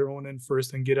care of their own end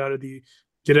first and get out of the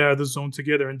zone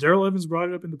together. And Daryl Evans brought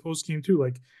it up in the post game too.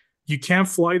 Like, you can't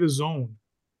fly the zone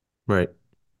Right.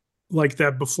 like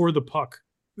that before the puck.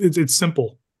 It's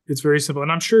simple. It's very simple,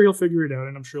 and I'm sure he'll figure it out,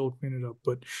 and I'm sure he'll clean it up.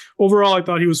 But overall, I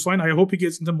thought he was fine. I hope he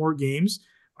gets into more games.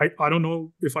 I don't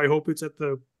know if I hope it's at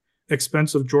the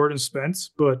expense of Jordan Spence,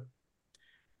 but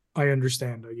I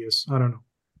understand. I guess I don't know.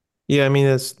 Yeah, I mean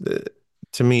that's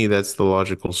to me that's the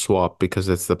logical swap because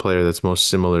that's the player that's most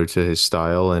similar to his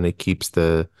style and it keeps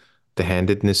the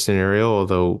handedness scenario.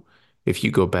 Although if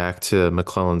you go back to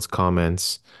McClellan's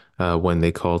comments when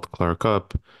they called Clark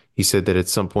up, he said that at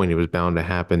some point it was bound to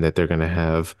happen that they're going to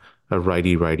have a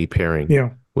righty-righty pairing,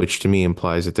 Yeah, which to me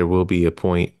implies that there will be a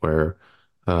point where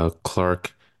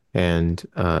Clark and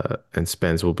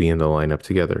Spence will be in the lineup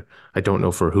together. I don't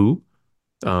know for who,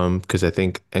 because I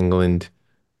think England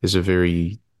is a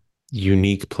very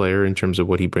unique player in terms of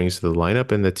what he brings to the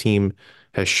lineup, and the team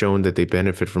has shown that they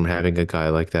benefit from having a guy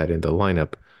like that in the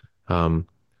lineup. Um,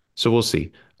 so we'll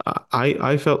see.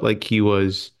 I felt like he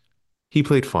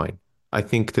played fine. I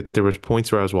think that there was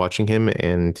points where I was watching him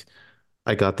and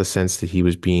I got the sense that he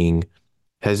was being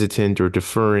hesitant or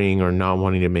deferring or not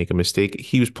wanting to make a mistake.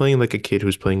 He was playing like a kid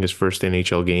who's playing his first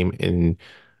NHL game in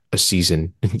a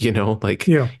season, like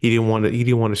yeah. he didn't want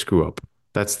to screw up.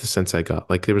 That's the sense I got.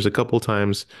 Like there was a couple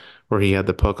times where he had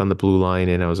the puck on the blue line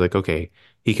and I was like, okay,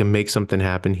 he can make something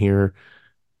happen here,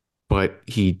 but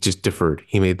he just deferred.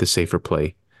 He made the safer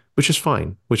play, which is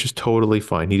fine, which is totally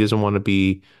fine. He doesn't want to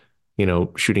be,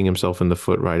 shooting himself in the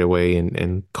foot right away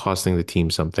and costing the team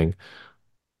something.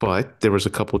 But there was a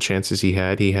couple chances he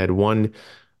had. He had one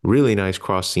really nice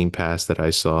cross seam pass that I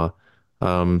saw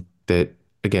that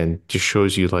again just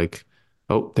shows you like,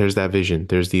 oh, there's that vision,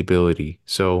 there's the ability.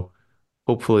 So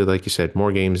hopefully, like you said,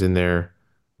 more games in there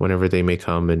whenever they may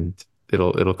come, and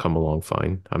it'll come along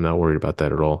fine. I'm not worried about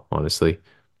that at all, honestly.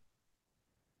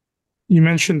 You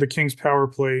mentioned the Kings power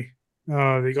play.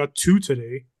 They got two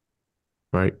today.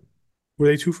 Right. Were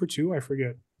they 2 for 2? I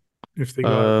forget if they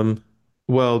got. Um,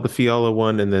 well, the Fiala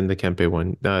one and then the Kempe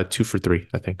one, 2 for 3,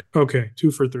 I think. Okay,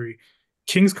 2 for 3.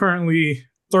 Kings currently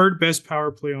third best power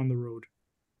play on the road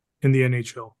in the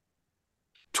NHL.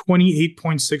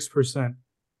 28.6%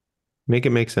 Make it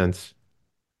make sense.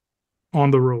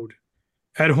 on the road.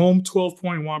 At home,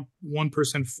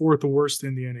 12.11%, fourth worst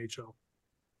in the NHL.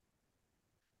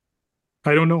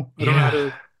 I don't know. I don't know how Yeah.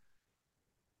 to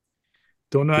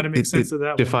don't know how to It, make it, sense it of that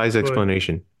one, defies but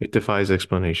explanation. It defies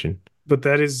explanation.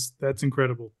 that's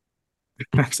incredible.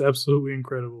 That's absolutely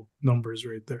incredible numbers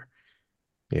right there.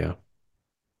 Yeah.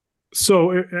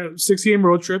 So, 6 game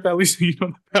road trip. At least the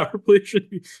power play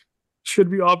should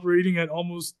be operating at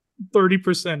almost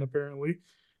 30% apparently.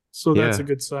 So that's a Yeah.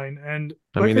 good sign. And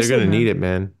I like mean, I they're said, gonna need man, it,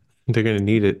 man. They're gonna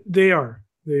need it. they are.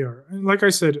 And like I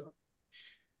said,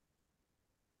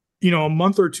 a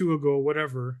month or two ago,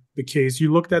 whatever the case,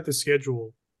 you looked at the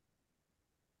schedule.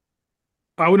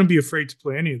 I wouldn't be afraid to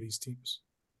play any of these teams.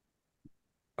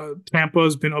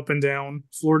 Tampa's been up and down.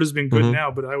 Florida's been good Hmm.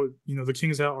 now, but the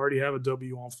Kings already have a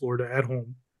W on Florida at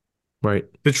home. Right.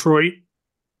 Detroit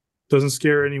doesn't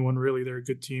scare anyone really. They're a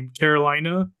good team.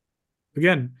 Carolina,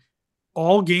 again,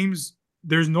 all games.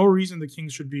 There's no reason the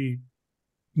Kings should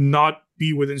not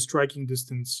be within striking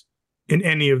distance in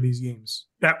any of these games.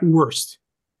 At worst,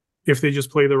 if they just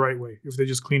play the right way, if they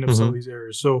just clean up some of Hmm. these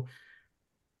errors. So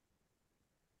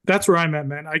that's where I'm at,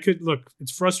 man. I could look.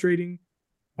 It's frustrating.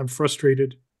 I'm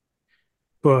frustrated,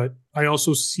 but I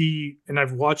also see, and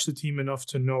I've watched the team enough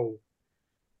to know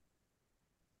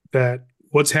that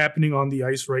what's happening on the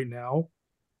ice right now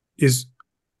is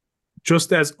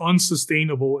just as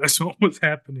unsustainable as what was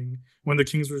happening when the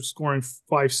Kings were scoring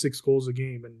 5, 6 goals a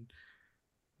game and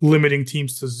limiting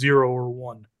teams to 0 or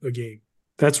 1 a game.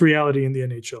 That's reality in the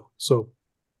NHL. So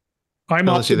I'm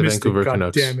Unless you're the optimistic. Vancouver God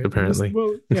Canucks, damn it! apparently.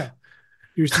 Well, yeah,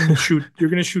 you're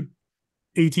gonna shoot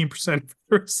 18% for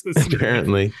the rest of the season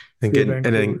apparently, and for then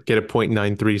Vancouver. get a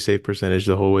 .93 save percentage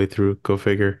the whole way through. Go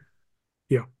figure.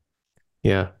 Yeah.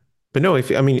 Yeah. But no,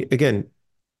 if I mean again,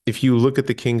 if you look at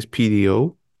the Kings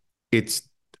PDO, it's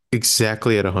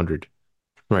exactly at 100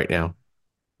 right now,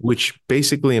 which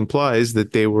basically implies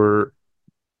that they were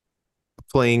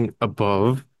playing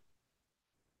above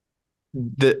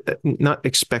the not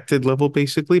expected level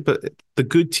basically, but the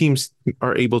good teams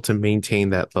are able to maintain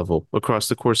that level across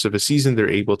the course of a season. They're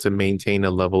able to maintain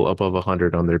a level above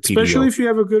 100 on their Especially PDO. if you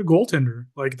have a good goaltender.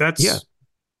 Like Yeah.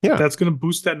 Yeah. that's gonna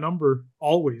boost that number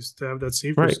always to have that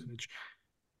save Right. percentage.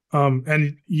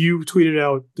 And you tweeted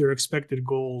out their expected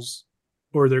goals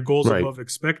or their goals Right. above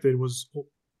expected was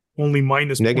only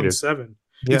minus zero point Negative. 0.7.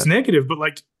 It's Yeah. negative, but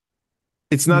like not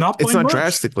It's by not much.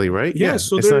 drastically, right? Yeah, Yeah.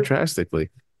 so It's not drastically.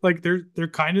 they're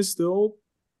kind of still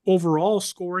overall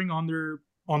scoring on their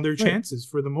Right. chances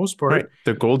for the most Right. part.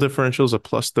 Their goal differential is a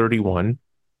plus 31.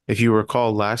 If you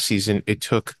recall last season, it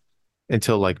took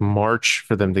until like March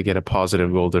for them to get a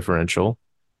positive goal differential.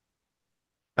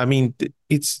 I mean,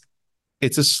 it's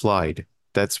a slide.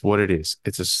 That's what it is.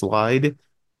 It's a slide.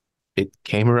 It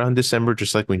came around December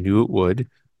just like we knew it would.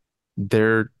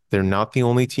 They're not the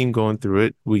only team going through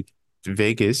it. We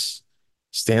Vegas,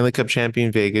 Stanley Cup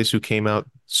champion Vegas, who came out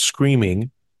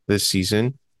screaming this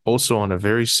season, also on a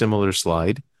very similar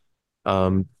slide.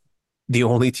 Um, the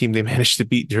only team they managed to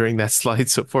beat during that slide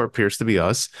so far appears to be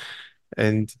us.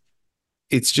 And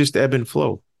it's just ebb and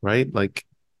flow, right? Like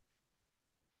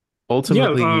Yeah,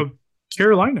 ultimately,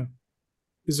 Carolina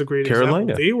is a great example.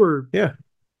 Carolina. Yeah,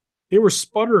 They were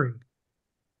sputtering,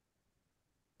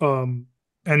 um,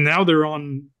 and now they're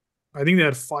on. I think they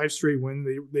had five straight wins.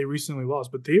 They recently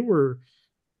lost, but they were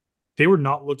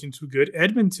not looking too good.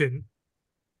 Edmonton,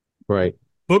 right.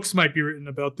 books might be written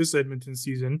about this Edmonton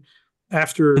season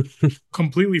after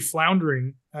completely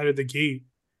floundering out of the gate.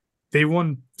 They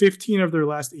won 15 of their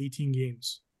last 18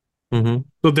 games. Hmm.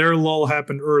 So their lull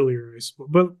happened earlier,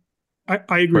 but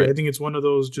I agree. I Right. think it's one of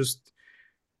those just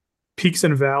peaks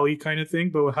and valley kind of thing.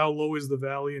 But how low is the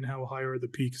valley and how high are the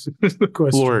peaks? Is the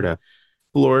question. Florida.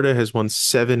 Florida has won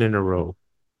seven in a row.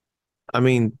 I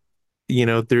mean, you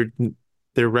know, their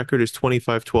record is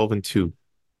 25, 12, and 2.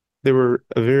 They were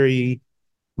a very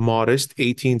modest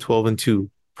 18, 12, and 2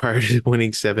 prior to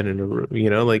winning seven in a row. You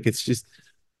know, like it's just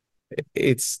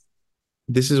it's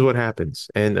this is what happens.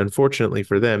 And unfortunately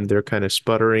for them, they're kind of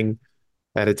sputtering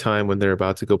at a time when they're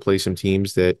about to go play some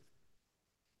teams that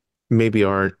maybe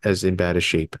aren't as in bad a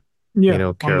shape. You Yeah, know,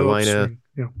 on the Carolina, upswing.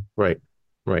 Yeah, right,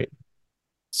 right.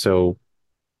 So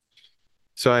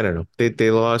I don't know. They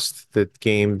lost the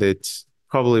game that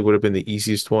probably would have been the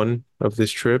easiest one of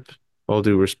this trip, all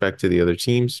due respect to the other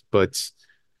teams. But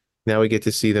now we get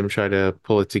to see them try to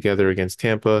pull it together against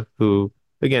Tampa, who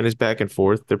again is back and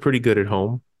forth. They're pretty good at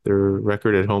home. Their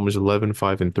record at home is 11,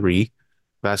 5, and 3. yeah.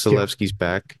 Vasilevsky's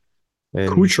back and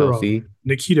Kucherov, healthy. man.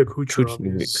 Nikita Kucherov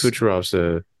Kucherov's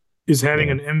a is having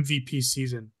yeah, an MVP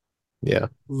season. yeah.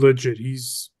 Legit.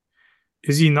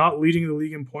 Is he not leading the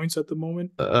league in points at the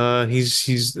moment?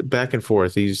 He's back and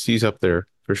forth. He's up there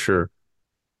for sure.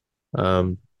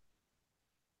 Um,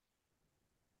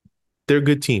 they're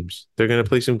good teams. They're going to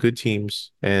play some good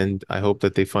teams, and I hope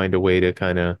that they find a way to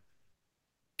kind of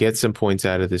get some points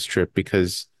out of this trip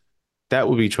because that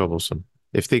would be troublesome.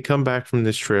 If they come back from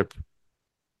this trip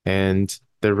and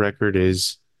their record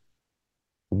is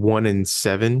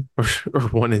 1-7 or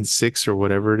 1-6 or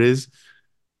whatever it is,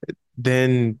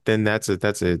 then that's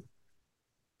a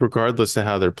regardless of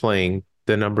how they're playing,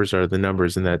 the numbers are the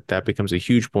numbers, and that becomes a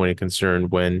huge point of concern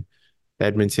when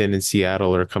Edmonton and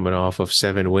Seattle are coming off of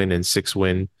 7-win and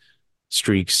 6-win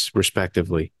streaks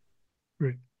respectively.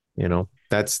 Right. You know,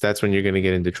 that's when you're going to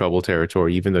get into trouble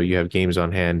territory, even though you have games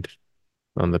on hand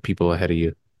on the people ahead of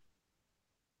you.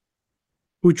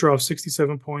 Kucherov,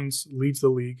 67 points, leads the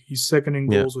league. He's second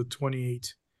in Yeah, goals with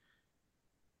 28.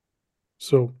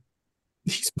 So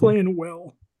he's yeah. playing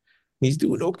well. He's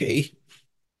doing okay.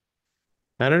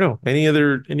 I don't know. Any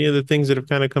other things that have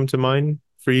kind of come to mind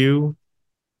for you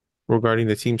regarding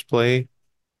the team's play,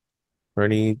 or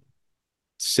any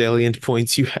salient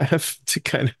points you have to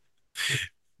kind of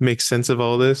make sense of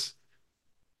all this?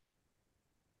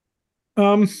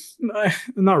 Um,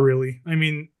 not really. I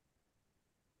mean,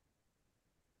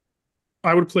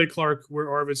 I would play Clark where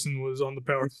Arvidsson was on the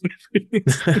power play.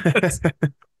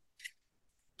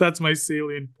 That's my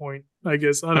salient point, I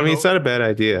guess. I I don't mean, it's know. not a bad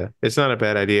idea. It's not a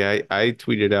bad idea. I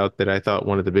tweeted out that I thought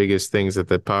one of the biggest things that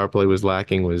the power play was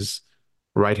lacking was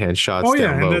right hand Oh shots yeah,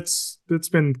 down and low. that's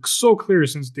been so clear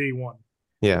since day one.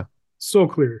 Yeah. So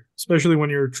clear, especially when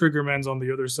your trigger man's on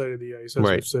the other side of the ice, as we've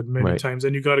Right. said many Right. times,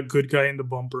 and you got a good guy in the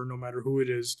bumper, no matter who it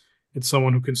is. It's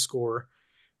someone who can score.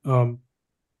 Um,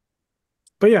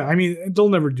 but yeah, I mean, they'll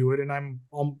never do it, and I'm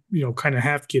kind of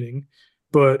half kidding,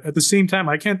 but at the same time,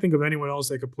 I can't think of anyone else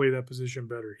that could play that position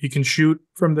better. He can shoot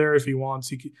from there if he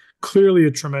wants. Clearly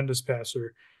a tremendous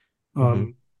passer. Hmm.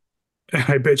 Um,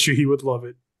 I bet you he would love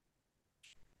it.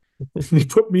 He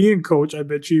put me in coach. I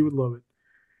bet you he would love it.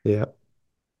 Yeah.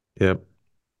 Yep.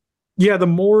 Yeah, the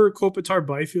more Kopitar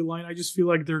Byfield line, I just feel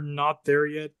like they're not there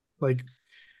yet. Like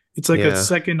it's like a Yeah.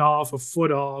 second off, a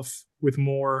foot off with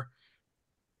more,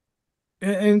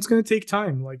 and it's going to take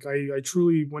time. Like I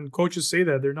truly, when coaches say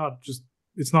that, they're not just,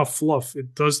 it's not fluff.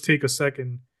 It does take a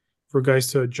second for guys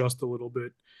to adjust a little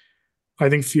bit. I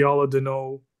think Fiala,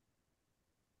 Deneau,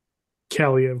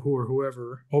 Kaliev, or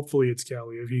whoever, hopefully it's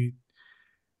Kaliev.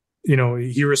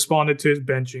 He responded to his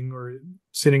benching or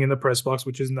sitting in the press box,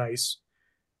 which is nice.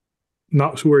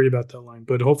 Not too worried about that line,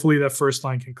 but hopefully that first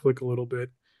line can click a little bit.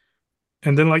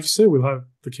 And then, like you said,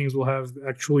 the Kings will have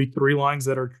actually three lines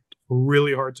that are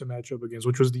really hard to match up against,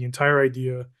 which was the entire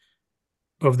idea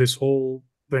of this whole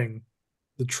thing,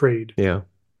 the trade, Yeah.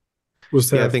 was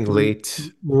to Yeah. I have think three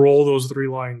late. roll those three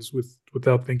lines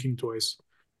without thinking twice.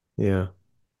 Yeah.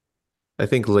 I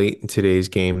think late in today's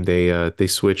game they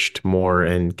switched more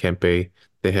and Kempe.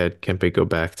 They had Kempe go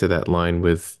back to that line Oh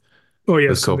with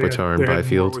yes, and Kopitar and they had more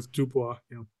Byfield. with Dubois.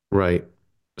 Yeah, Right.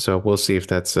 So we'll see if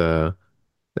that's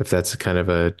kind of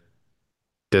a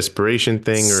desperation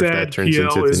thing or if that sad turns into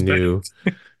PL the is back. new.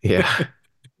 Yeah.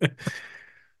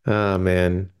 Oh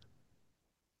man.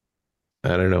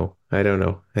 I don't know. I don't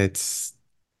know. It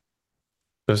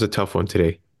was a tough one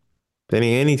today.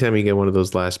 Anytime you get one of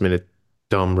those last minute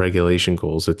dumb regulation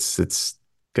goals, it's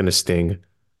gonna sting.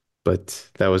 But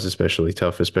that was especially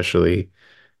tough, especially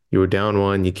you were down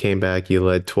one, you came back, you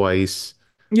led twice.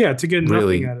 Yeah, to get nothing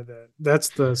Really, out of that. That's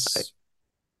the. I,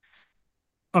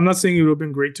 I'm not saying it would have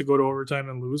been great to go to overtime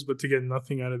and lose, but to get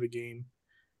nothing out of the game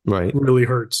right, really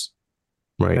hurts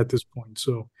right. at this point.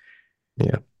 So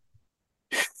Yeah.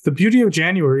 the beauty of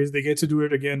January is they get to do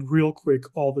it again real quick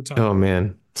all the Oh time.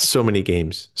 man, so many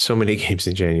games. So many games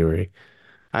in January.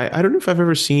 I don't know if I've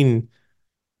ever seen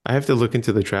I have to look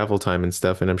into the travel time and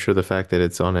stuff, and I'm sure the fact that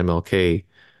it's on MLK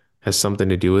has something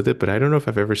to do with it, but I don't know if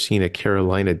I've ever seen a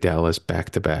Carolina Dallas back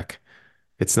to back.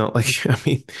 It's not like, I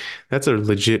mean, that's a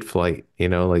legit flight,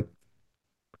 like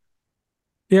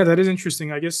Yeah, that is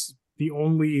interesting. I guess I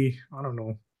don't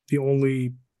know, the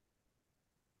only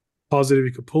positive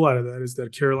you could pull out of that is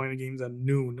that Carolina game's at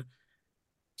noon.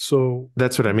 So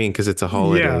that's what I mean, because it's a yeah,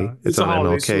 holiday. It's it's a on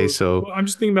holiday. MLK, So so well, I'm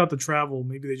just thinking about the travel.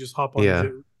 Maybe they just hop on a jet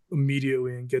yeah,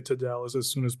 immediately and get to Dallas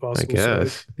as soon as I possible. So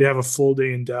guess. they have a full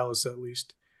day in Dallas at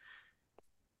least.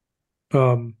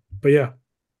 But yeah,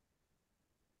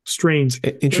 strange.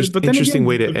 But then Interesting again,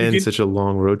 way to end such a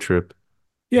long road trip.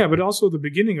 yeah, but also the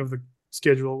beginning of the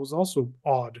schedule was also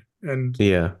odd and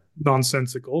Yeah.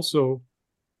 nonsensical. So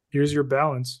here's your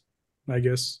balance, I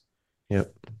guess.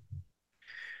 Yep.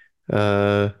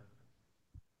 Uh,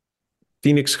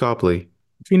 Phoenix Copley.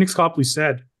 Phoenix Copley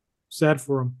sad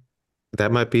for him.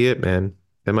 That might be it, man.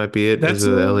 That might be it as That's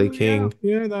a LA yeah, King.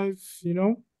 yeah.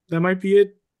 That might be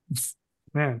it,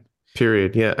 man.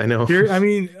 Period. Yeah, I know. Here, I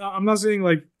mean, I'm not saying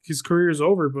like his career is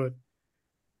over, but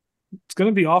it's going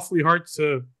to be awfully hard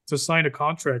to sign a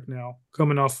contract now,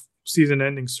 coming off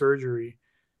season-ending surgery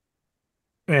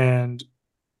and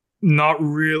not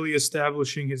really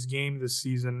establishing his game this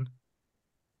season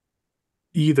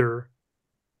either.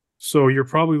 So you're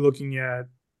probably looking at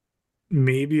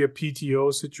maybe a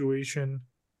PTO situation,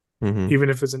 Hmm. even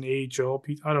if it's an AHL.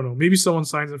 I don't know. Maybe someone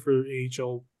signs him for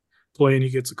AHL play and he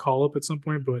gets a call up at some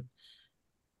point. But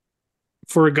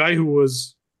for a guy who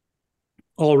was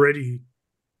already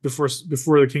before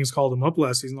the Kings called him up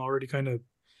last season, already kind of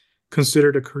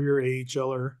considered a career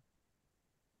AHLer,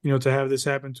 to have this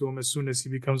happen to him as soon as he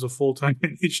becomes a full time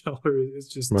NHLer, it's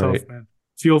just tough, Right. man.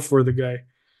 Feel for the guy.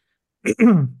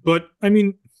 But I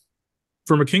mean,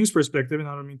 from a Kings perspective, and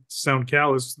I don't mean to sound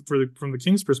callous, from the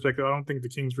Kings perspective, I don't think the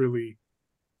Kings really.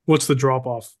 What's the drop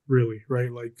off really,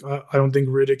 right? Like I don't think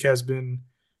Riddick has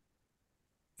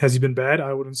he been bad?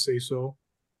 I wouldn't say so.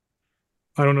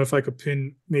 I don't know if I could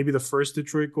pin maybe the first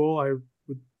Detroit goal. I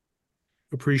would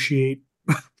appreciate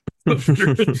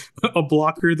a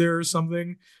blocker there or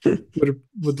something.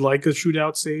 Would like a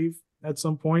shootout save at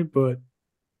some point, but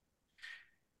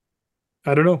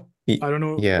I don't know. I don't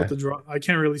know what Yeah. the drop. I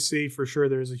can't really say for sure.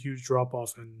 There's a huge drop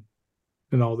off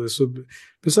in all this. So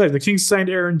besides, the Kings signed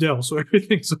Aaron Dell, so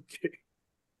everything's okay.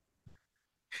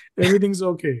 Everything's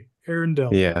okay. Aaron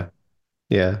Dell. Yeah.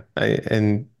 Yeah.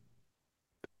 And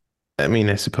I mean,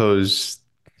 I suppose,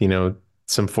 you know,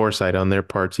 some foresight on their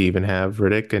part to even have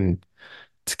Riddick and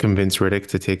to convince Riddick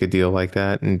to take a deal like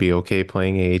that and be okay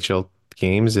playing AHL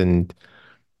games. And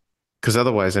because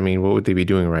otherwise, I mean, what would they be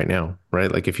doing right now,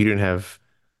 right? Like if you didn't have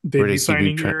They'd be Riddick, you'd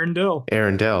be signing trying Aaron Dell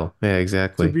Aaron Dell. Yeah, to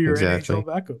exactly, be your NHL exactly.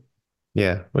 backup.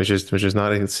 Yeah, which is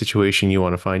not a situation you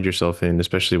want to find yourself in,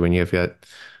 especially when you've got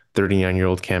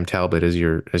 39-year-old Cam Talbot as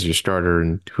your starter,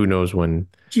 and who knows when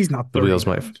He's not the wheels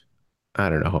might. 39. I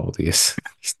don't know how old he is.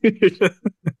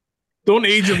 Don't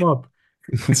age him up.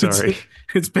 It's Sorry,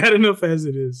 it's bad enough as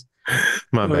it is.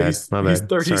 my bad, my He's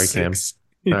bad. Sorry, Cam. 36.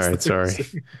 All He's right, sorry.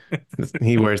 36.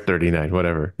 He wears 39,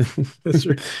 whatever. That's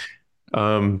right.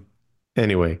 Um,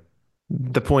 anyway,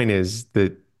 the point is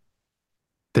that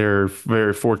they're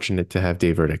very fortunate to have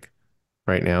Dave Burdick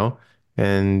right now.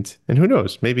 And who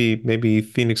knows? Maybe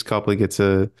Phoenix Copley gets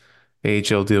a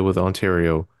AHL deal with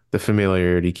Ontario. The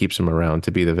familiarity keeps him around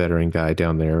to be the veteran guy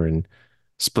down there and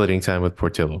splitting time with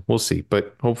Portillo. We'll see.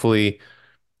 But hopefully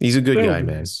he's a good That'll guy, be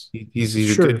man. nice. He's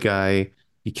a good Sure. guy.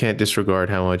 You can't disregard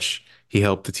how much he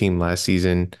helped the team last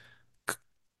season.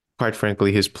 Quite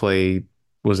frankly, his play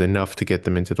was enough to get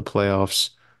them into the playoffs.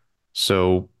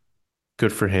 So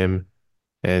good for him.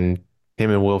 And him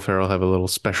and Will Ferrell have a little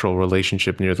special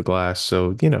relationship near the glass.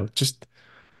 So, just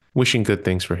wishing good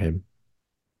things for him.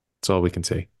 That's all we can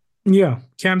say. Yeah.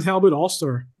 Cam Talbot, All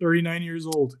Star, 39 years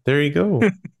old. There you go.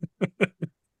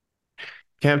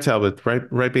 Cam Talbot,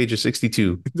 ripe age of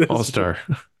 62, That's right. all-star.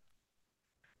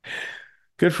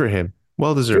 Good for him.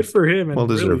 Well Good deserved. for him. Well And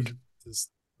deserved. really,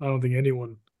 just, I don't think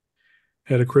anyone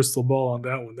had a crystal ball on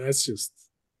that one. That's just,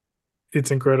 it's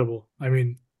incredible. I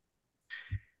mean,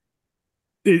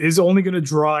 it is only going to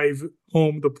drive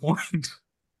home the point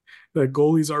that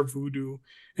goalies are voodoo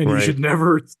and you should Right.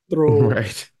 never throw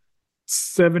Right.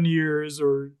 7 years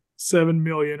or 7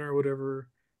 million or whatever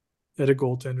at a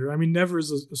goaltender. I mean, never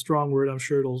is a strong word. I'm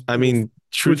sure I it'll mean,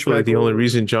 switch truthfully, back the only over, but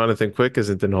reason Jonathan Quick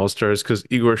isn't an all-star is because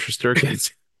Igor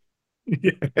Shesterkin's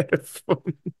yeah, ahead of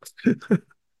him.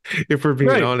 If we're being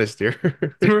right, honest here.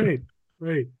 right,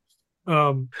 right.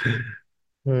 Um,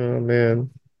 Oh man.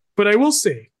 but I will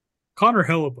say, Connor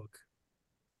Hellebuck,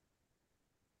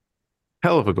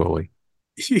 Hell of a goalie.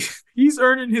 he, he's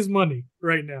earning his money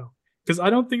right now because I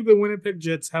don't think the Winnipeg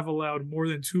Jets have allowed more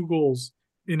than 2 goals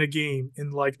in a game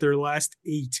in like their last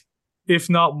 8, if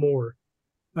not more.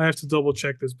 I have to double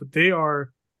check this, but they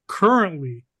are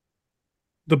currently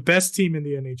the best team in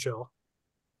the NHL.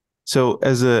 So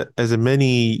as a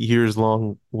many years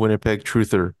long Winnipeg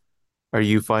truther, are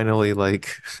you finally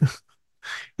like,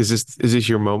 is this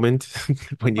your moment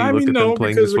when you I look mean, at them no,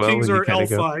 playing because this the well Kings and you are kind of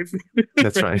go, L5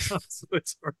 that's right fine. now, so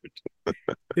it's hard.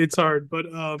 It's hard. But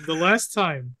the last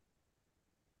time,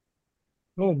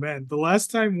 oh man, the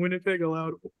last time Winnipeg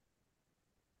allowed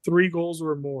 3 goals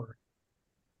or more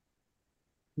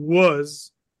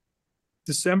was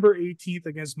December 18th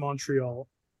against Montreal.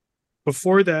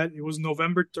 Before that, it was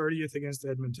November 30th against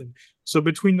Edmonton. So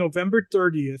between November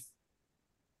 30th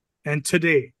and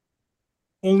today,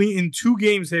 only in 2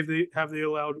 games have they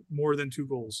allowed more than 2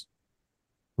 goals.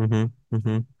 hmm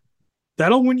hmm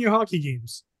That'll win you hockey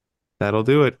games. That'll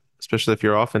do it, especially if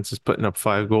your offense is putting up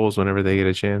 5 goals whenever they get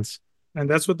a chance. And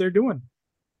that's what they're doing.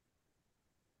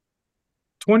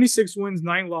 26 wins,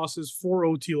 9 losses, 4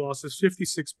 OT losses,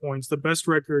 56 points, the best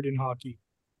record in hockey.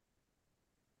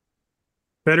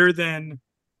 Better than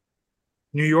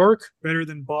New York, better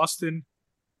than Boston.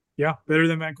 Yeah, better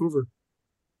than Vancouver.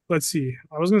 Let's see.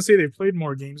 I was going to say they played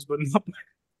more games, but not,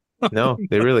 not by No,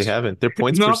 they really much. haven't. Their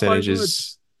points Not by percentage much.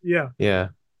 is, Yeah. yeah,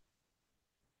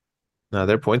 no,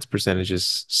 their points percentage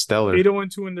is stellar.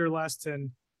 8-0-2 in their last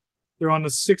 10. They're on a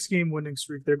 6 game winning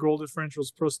streak. Their goal differential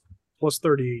is plus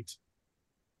 38.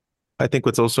 I think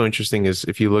what's also interesting is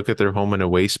if you look at their home and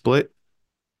away split,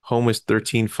 home is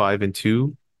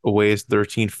 13-5-2, away is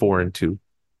 13-4-2.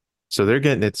 So they're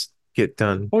getting get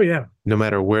done Oh, yeah. no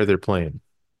matter where they're playing.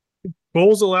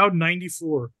 Goals allowed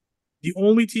 94. The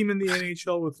only team in the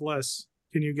NHL with less.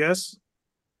 Can you guess?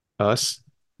 Us,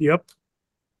 Yep.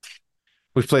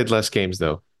 we've played less games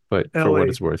though, but for what LA.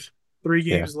 it's worth. Three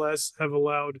Yeah, games less have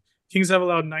allowed. Kings have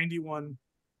allowed 91.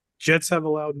 Jets have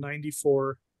allowed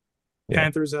 94. yeah,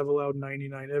 Panthers have allowed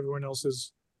 99. Everyone else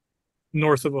is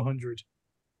north of 100.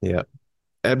 yeah.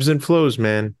 Ebbs and flows,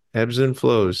 man. Ebbs and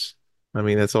flows. I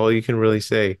mean, that's all you can really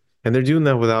say. And they're doing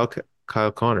that without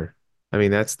Kyle Connor. I mean,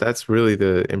 that's really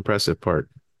the impressive part.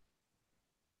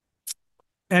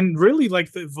 And really,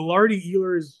 like the Velarde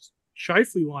Ehlers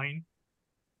Shifley line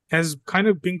has kind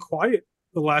of been quiet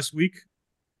the last week,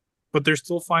 but they're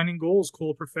still finding goals.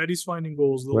 Cole Perfetti's finding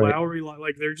goals. The Right. Lowry line,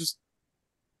 like they're just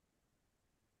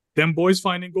Them boys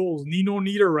finding goals. Nino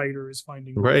Niederreiter is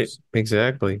finding Right. goals.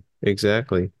 Exactly.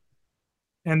 Exactly.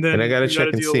 And And I then gotta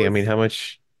check and see. I mean, how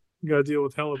much, you got to deal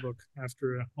with Hellebuck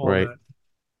after all right. that.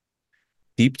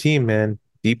 Deep team, man.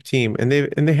 Deep team. And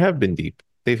they have been deep.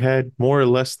 They've had more or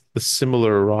less the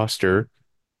similar roster,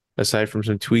 aside from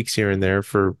some tweaks here and there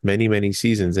for many, many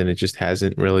seasons, and it just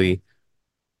hasn't really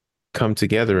come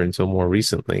together until more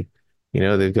recently. You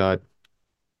know, they got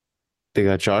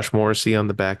Josh Morrissey on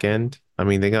the back end. I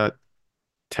mean, they got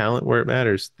talent where it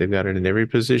matters. They've got it in every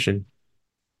position.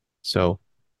 So,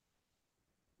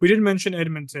 We did mention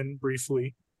Edmonton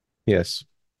briefly, yes.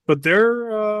 but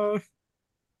they're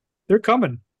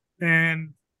coming,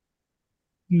 and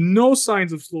no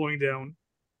signs of slowing down.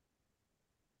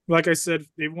 Like I said,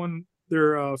 they won.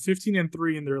 They're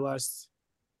 15-3 in their last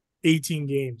 18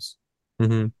 games.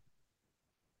 Hmm.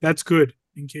 That's good.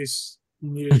 In case you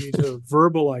needed me to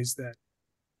verbalize that,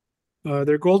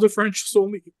 their goal differential is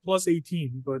only plus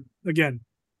 18, but again,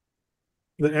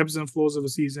 the ebbs and flows of a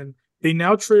season. They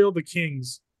now trail the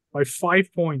Kings by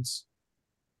 5 points,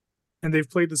 and they've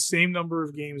played the same number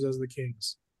of games as the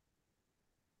Kings.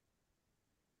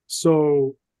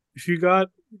 So if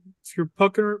you're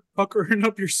puckering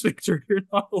up your sphincter, you're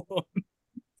not alone,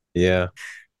 Yeah.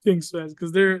 Kings fans,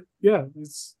 because they're yeah,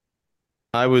 it's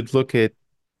I would look at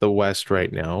the West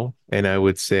right now, and I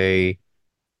would say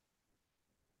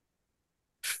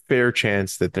fair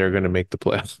chance that they're going to make the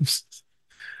playoffs.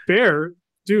 fair,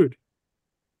 dude.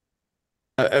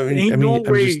 I mean, I Ain't no mean, I'm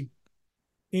just, way,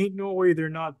 ain't no way they're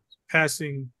not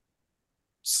passing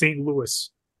St.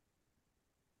 Louis.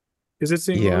 Is it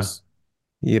St. yeah, Louis?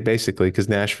 yeah, basically, because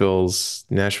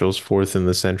Nashville's fourth in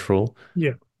the Central.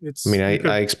 Yeah, I mean, it's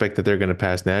I expect that they're going to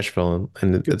pass Nashville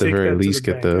and you could at the take very that to the least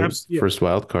get bank. the Yeah, first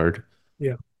wild card.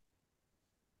 yeah.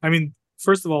 I mean,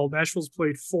 first of all, Nashville's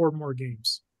played four more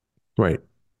games, Right.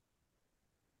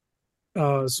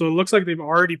 so it looks like they've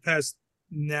already passed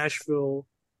Nashville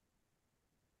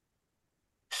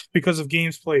because of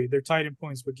games played. They're tied in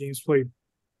points, but games played.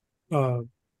 Uh,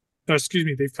 excuse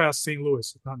me, they've passed St.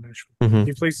 Louis, not Nashville. Hmm.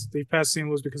 They passed St.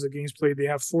 Louis because of games played. They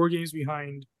have 4 games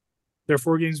behind. They're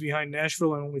 4 games behind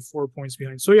Nashville and only 4 points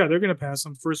behind. So yeah, they're gonna pass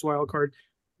them first wild card.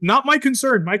 Not my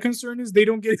concern. My concern is they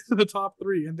don't get to the top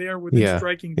three, and they are within Yeah.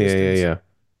 striking Yeah. Yeah. distance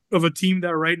Yeah. of a team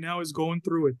that right now is going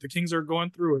through it. The Kings are going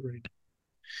through it right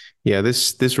Yeah.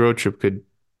 This road trip could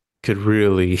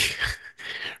really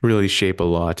really shape a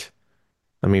lot.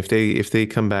 I mean, if they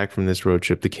come back from this road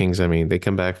trip, the Kings, I mean, they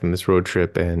come back from this road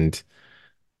trip and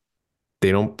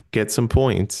they don't get some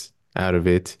points out of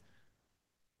it,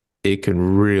 it could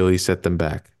really set them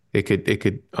back. It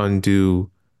could undo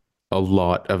a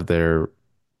lot of their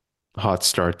hot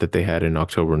start that they had in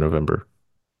October, November.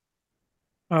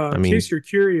 now. I In mean, case you're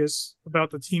curious about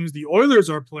the teams the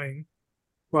Oilers are playing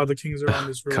while the Kings are on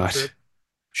this road God, trip,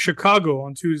 Chicago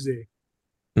on Tuesday,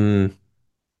 mm,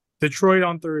 Detroit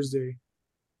on Thursday,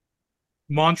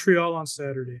 Montreal on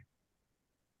Saturday.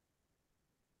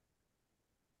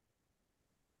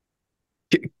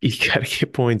 you gotta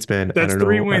get points, man. I That's don't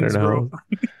three know. I don't wins, bro. know.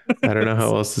 I don't know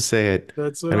how else to say it.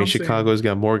 That's I what mean, I'm saying. Chicago's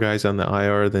got more guys on the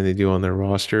IR than they do on their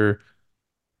roster.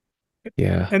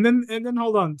 Yeah. And then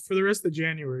hold on for the rest of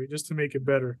January, just to make it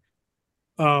better.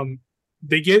 Um,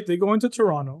 they go into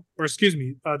Toronto, or excuse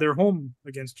me, they're home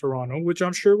against Toronto, which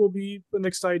I'm sure will be an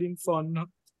exciting, fun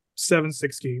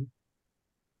 7-6 game.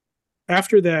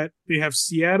 After that, they have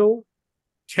Seattle,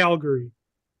 Calgary,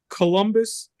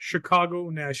 Columbus, Chicago,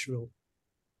 Nashville.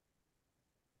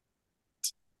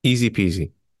 Easy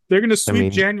peasy. They're gonna I sweep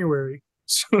mean, January.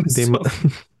 So, they so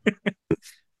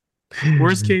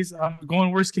worst case, I'm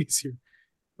going worst case here.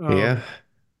 yeah, Um,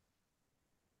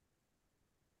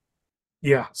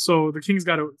 yeah. So the Kings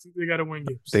gotta win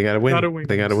games. they gotta win. Gotta win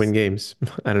They gotta win games.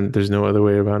 games. I don't there's no other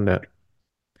way around that.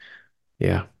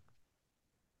 Yeah.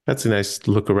 That's a nice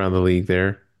look around the league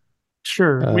there.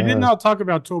 Sure. We did Uh not talk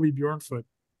about Toby Bjornfoot.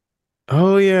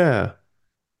 oh yeah.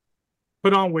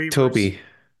 Put on waivers. Toby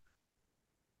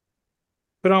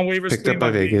Put on waivers picked claimed up by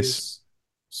by Vegas. Vegas.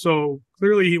 So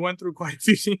clearly he went through quite a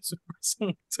few teams before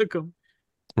someone took him.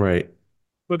 Right.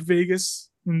 But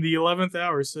Vegas in the 11th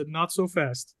hour said not so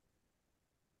fast.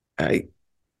 I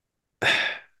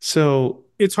so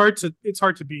It's hard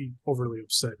to be overly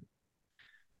upset.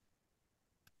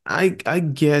 I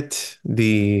get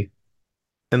the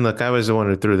and look, I was the one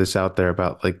who threw this out there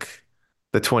about like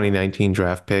the 2019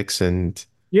 draft picks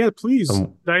Yeah, please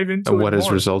um, dive and into it what has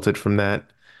more. resulted from that.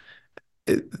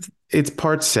 It, it's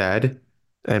part sad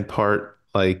and part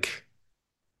like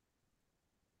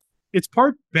It's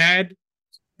part bad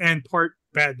and part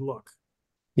bad luck.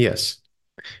 yes.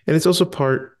 And it's also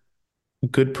part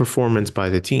good performance by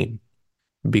the team.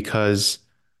 because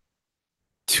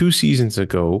 2 seasons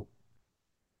ago,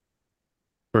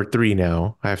 or three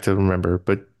now, I have to remember,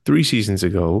 but 3 seasons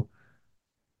ago,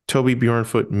 Toby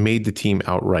Bjornfoot made the team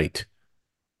outright.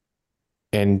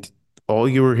 And all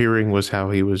you were hearing was how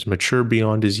he was mature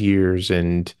beyond his years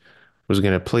and was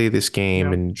going to play this game.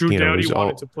 Yeah, And, Drew it Doughty was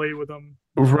wanted to all play with him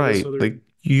and all this right. other. Like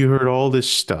you heard all this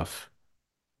stuff.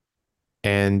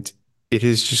 And it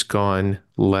has just gone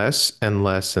less and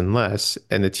less and less.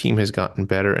 And the team has gotten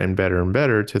better and better and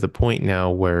better to the point now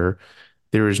where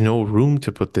there is no room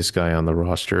to put this guy on the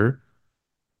roster.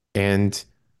 And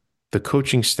the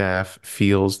coaching staff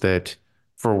feels that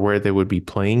for where they would be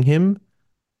playing him,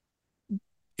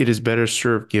 it is better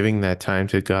served giving that time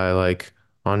to a guy like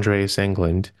Andreas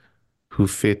Englund, who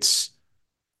fits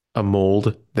a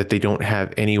mold that they don't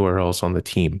have anywhere else on the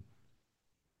team.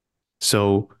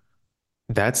 So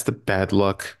that's the bad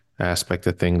luck aspect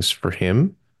of things for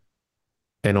him.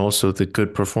 And also the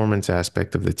good performance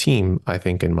aspect of the team, I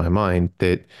think, in my mind,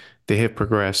 that they have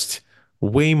progressed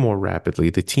way more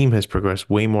rapidly. The team has progressed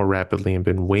way more rapidly and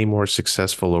been way more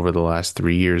successful over the last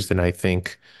 3 years than I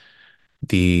think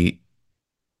the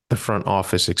the front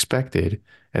office expected.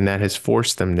 And that has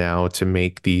forced them now to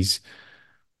make these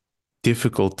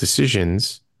difficult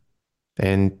decisions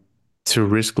and to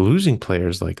risk losing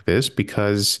players like this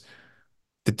because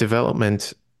the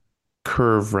development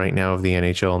curve right now of the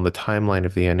NHL and the timeline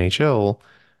of the NHL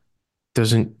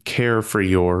doesn't care for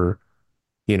your,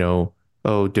 you know,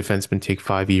 oh, defensemen take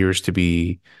 5 years to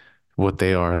be what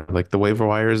they are. Like the waiver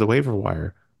wire is the waiver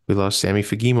wire. We lost Sammy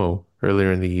Fagemo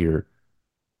earlier in the year.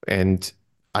 And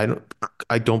I don't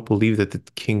I don't believe that the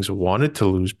Kings wanted to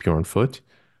lose Bjornfoot.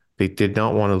 They did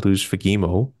not want to lose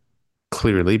Fagemo,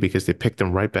 clearly, because they picked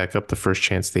him right back up the first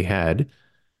chance they had.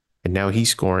 And now he's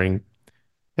scoring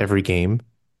every game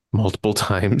multiple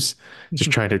times,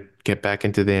 just trying to get back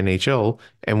into the NHL.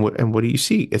 And what do you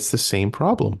see? It's the same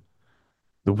problem.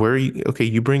 Where you okay,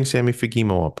 you bring Sammy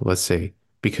Fagemo up, let's say,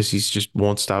 because he's just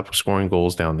won't stop scoring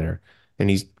goals down there. And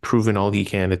he's proven all he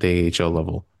can at the AHL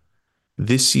level.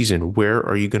 This season, where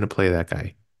are you going to play that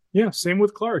guy? Yeah, same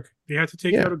with Clark. They had to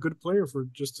take out Yeah, a good player for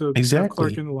just to have Clark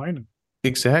exactly. in the lineup.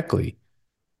 Exactly.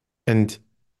 And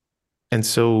and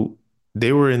so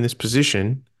they were in this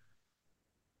position,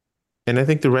 and I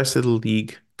think the rest of the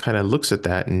league kind of looks at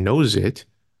that and knows it,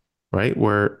 right?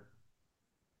 Where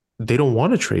they don't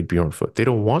want to trade Bjornfoot. They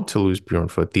don't want to lose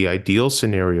Bjornfoot. The ideal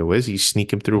scenario is you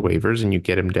sneak him through waivers and you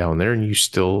get him down there and you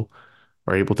still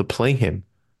are able to play him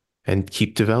and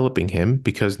keep developing him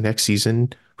because next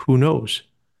season, who knows?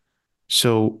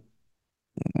 So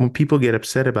when people get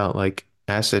upset about like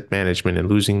asset management and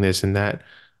losing this and that,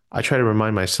 I try to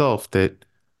remind myself that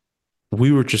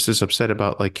we were just as upset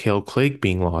about like Cale Clegg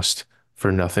being lost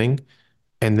for nothing,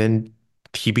 and then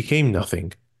he became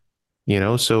nothing,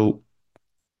 So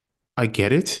I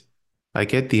get it. I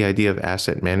get the idea of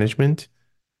asset management,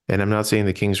 and I'm not saying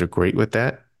the Kings are great with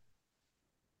that,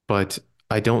 but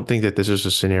I don't think that this is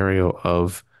a scenario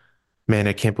of, man,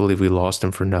 I can't believe we lost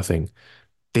him for nothing.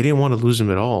 They didn't want to lose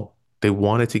him at all. They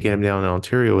wanted to get him down in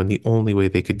Ontario, and the only way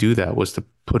they could do that was to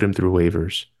put him through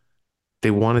waivers.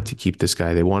 They wanted to keep this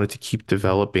guy. They wanted to keep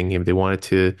developing him. They wanted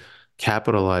to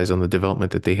capitalize on the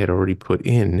development that they had already put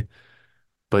in,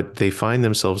 but they find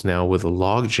themselves now with a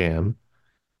logjam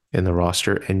in the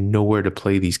roster and nowhere to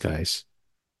play these guys.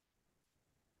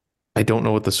 I don't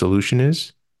know what the solution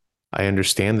is. I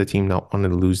understand the team not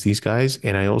wanting to lose these guys,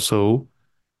 and I also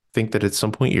think that at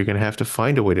some point you're going to have to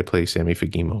find a way to play Sammy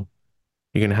Fagemo.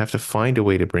 You're going to have to find a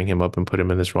way to bring him up and put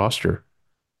him in this roster.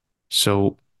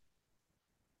 So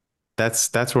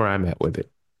that's where I'm at with it.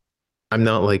 I'm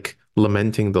not like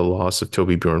lamenting the loss of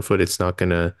Toby Bjornfoot. It's not going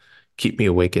to keep me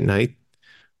awake at night.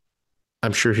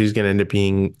 I'm sure he's going to end up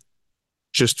being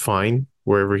just fine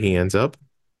wherever he ends up,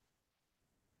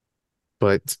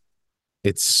 but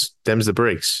it's them's the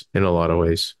breaks in a lot of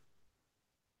ways.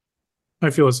 I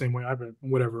feel the same way. I bet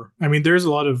whatever. I mean, there's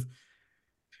a lot of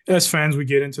as fans we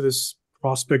get into this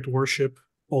prospect worship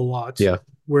a lot, Yeah.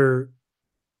 where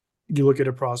you look at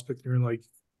a prospect and you're like,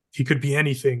 he could be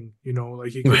anything,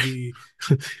 like he could be.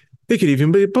 They could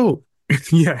even be a boat.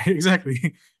 Yeah,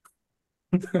 exactly.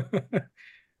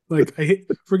 Like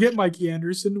forget Mikey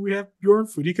Anderson. We have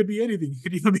Bjornfoot. He could be anything. He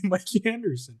could even be Mikey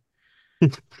Anderson.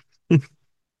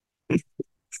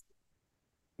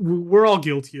 We're all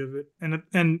guilty of it,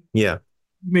 and Yeah.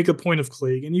 make a point of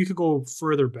Clegg, and you could go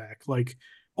further back, like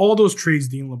all those trades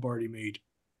Dean Lombardi made,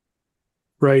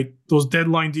 right? Those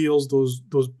deadline deals,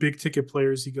 those big ticket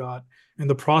players he got, and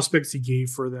the prospects he gave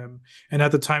for them. And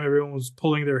at the time, everyone was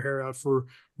pulling their hair out for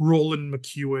Roland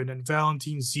McEwen and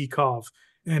Valentin Zikov,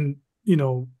 and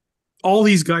All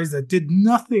these guys that did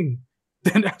nothing,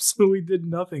 that absolutely did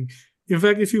nothing. In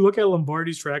fact, if you look at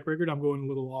Lombardi's track record, I'm going a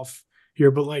little off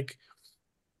here, but like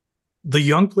the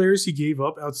young players he gave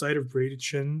up outside of Brady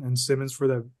Chin and Simmons for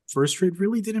that first trade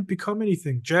really didn't become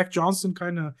anything. Jack Johnson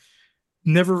kind of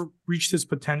never reached his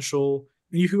potential.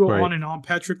 And you could go on Right, and on.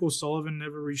 Patrick O'Sullivan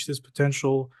never reached his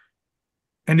potential.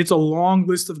 And it's a long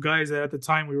list of guys that at the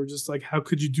time we were just like, how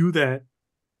could you do that?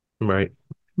 right.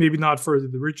 Maybe not for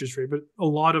the richest trade, but a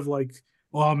lot of like,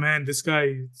 oh man, this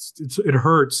guy, it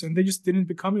hurts. And they just didn't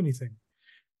become anything.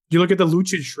 You look at the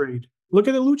Lucic trade. Look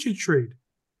at the Lucic trade.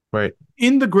 Right,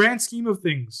 In the grand scheme of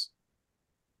things,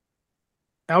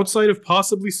 outside of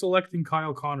possibly selecting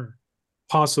Kyle Connor,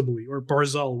 possibly, or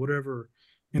Barzell, whatever,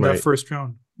 in that right. first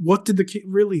round, what did the kid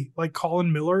really like?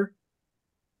 Colin Miller,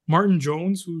 Martin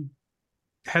Jones, who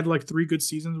had like 3 good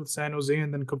seasons with San Jose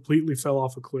and then completely fell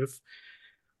off a cliff.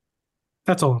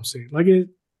 That's all I'm saying. Like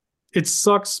it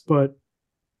sucks, but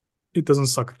it doesn't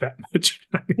suck that much.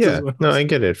 This is Yeah, what I'm no, I saying.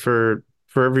 get it. For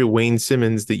every Wayne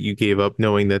Simmons that you gave up,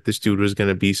 knowing that this dude was going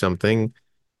to be something,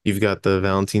 you've got the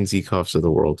Valentin Zekovs of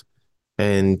the world.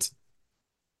 And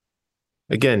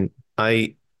again,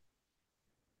 I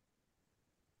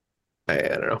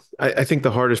don't know. I think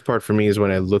the hardest part for me is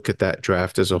when I look at that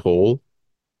draft as a whole,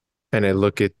 and I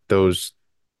look at those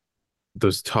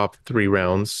top 3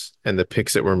 rounds and the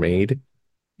picks that were made.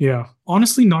 Yeah,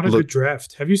 honestly, not a good Look,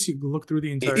 draft. Have you seen look through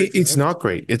the entire it's draft? not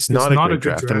great. It's It's not a not a great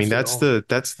good draft. I mean, draft at all.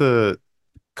 that's the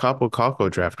Capo Caco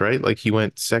draft, right? Like he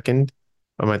went second.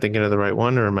 Am I thinking of the right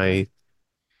one, or am I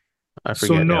So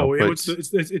forget now? no, it was But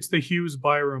it's the Hughes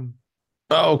Byram.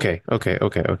 oh, okay.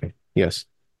 Yes,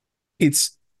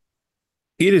 it's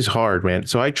it is hard, man.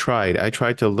 So I tried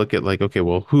to look at like, okay,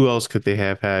 well, who else could they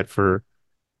have had for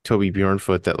Toby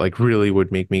Bjornfoot that like really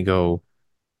would make me go,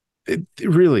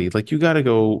 really, like you got to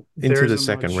go There into the isn't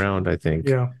second much. round, I think.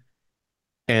 Yeah,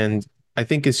 And I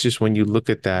think it's just when you look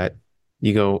at that,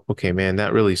 you go, okay, man,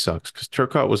 that really sucks because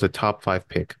Turcotte was a top 5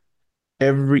 pick.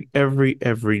 Every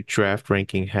draft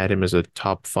ranking had him as a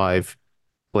top 5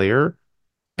 player.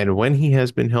 And when he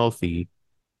has been healthy,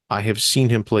 I have seen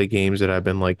him play games that I've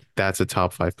been like, that's a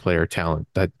top 5 player talent.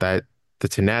 That the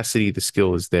tenacity, the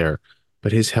skill is there,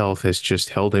 but his health has just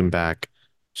held him back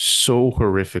so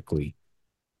horrifically.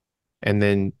 And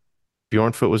then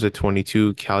Bjornfoot was at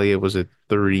 22, Kalia was at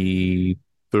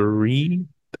 33,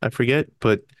 I forget,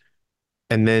 but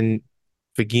and then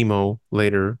Fagimo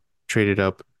later traded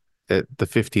up at the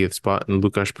 50th spot in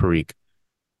Lukas Parik.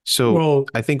 So well,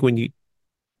 I think when you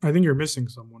I think you're missing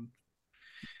someone,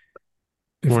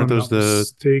 if weren't I'm those not the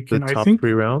mistaken. I top think.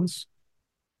 3 rounds?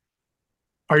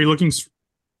 Are you looking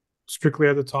strictly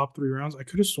at the top 3 rounds? I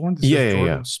could have sworn this Yeah, is yeah, yeah.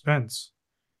 Jordan Spence.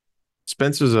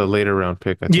 Spence was a later round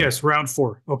pick, I think. Yes, round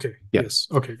 4. Okay. Yes. Yes.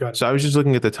 Okay. Got it. So I was just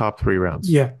looking at the top 3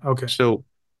 rounds. Yeah. Okay. So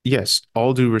yes,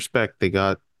 all due respect, they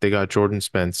got Jordan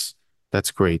Spence.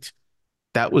 That's great.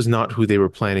 That was not who they were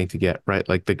planning to get, right?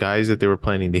 Like the guys that they were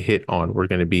planning to hit on were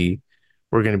going to be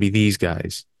these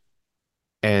guys.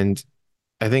 And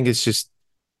I think it's just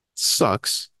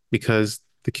sucks because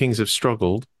the Kings have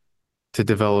struggled to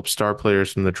develop star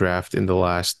players from the draft in the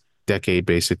last decade,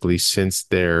 basically since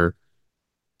the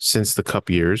Cup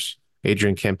years.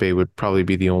 Adrian Kempe would probably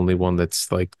be the only one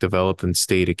that's like developed and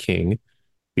stayed a King.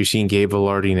 You're seeing Gabe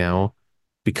Velarde now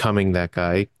becoming that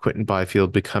guy, Quentin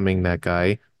Byfield becoming that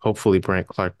guy, hopefully Brant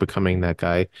Clark becoming that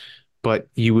guy. But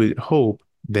you would hope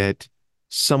that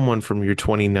someone from your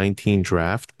 2019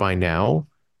 draft by now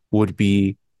would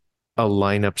be a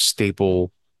lineup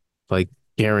staple, like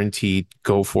guaranteed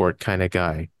go for it kind of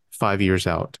guy 5 years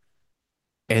out.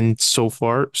 And so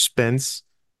far, Spence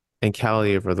and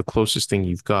Kaliev are the closest thing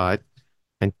you've got.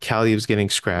 And Kaliev's getting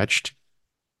scratched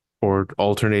or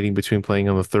alternating between playing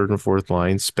on the third and fourth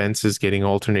line. Spence is getting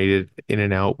alternated in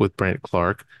and out with Brent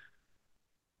Clark.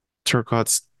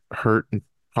 Turcotte's hurt and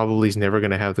probably is never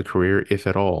going to have the career, if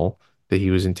at all, that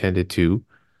he was intended to.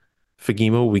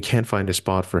 Fagimo, we can't find a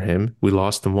spot for him. We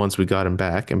lost him once, we got him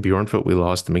back, and Bjornfoot, we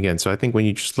lost him again. So I think when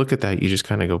you just look at that, you just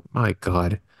kind of go, my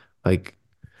God. Like,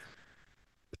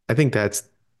 I think that's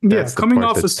Yeah. that's the Coming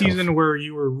part a that's tough. season where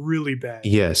you were really bad.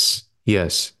 Yes,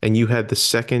 yes. And you had the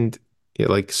second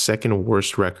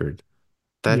worst record.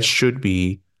 That Yeah. should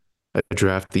be a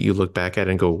draft that you look back at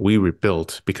and go, we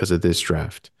rebuilt because of this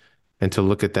draft. And to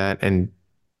look at that and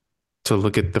to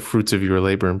look at the fruits of your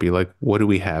labor and be like, what do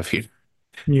we have here?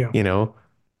 Yeah. You know,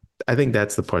 I think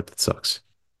that's the part that sucks.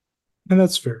 And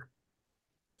that's fair.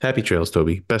 Happy trails,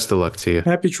 Toby. Best of luck to you.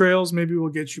 Happy trails. Maybe we'll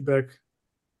get you back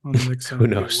on the next time Who we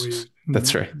get knows? waived.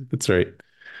 That's right. That's right.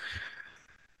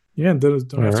 Yeah,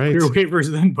 don't All have to clear right.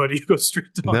 waivers then, buddy. Go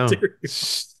straight to No, Ontario.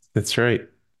 that's right.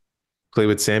 Play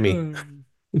with Sammy. Um,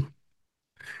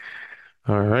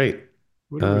 All right.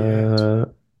 what are we at? Uh,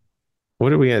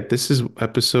 what are we at? This is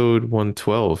episode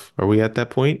 112. Are we at that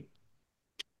point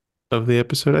of the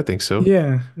episode? I think so.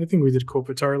 Yeah, I think we did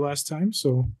Kopitar last time.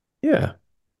 So Yeah.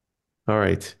 All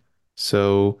right.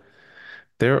 So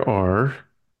there are,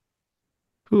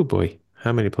 oh boy,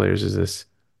 how many players is this?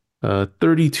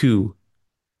 32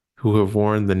 who have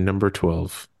worn the number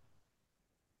 12.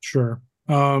 sure.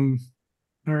 All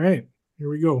right, here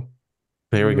we go.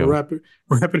 There We're we gonna go.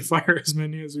 rapid fire as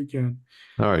many as we can.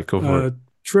 All right, go for it. Uh,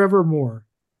 Trevor Moore,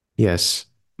 Yes.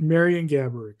 Marion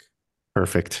Gaborik,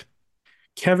 Perfect.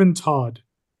 Kevin Todd.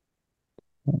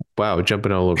 Wow,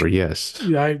 jumping all over. Yes.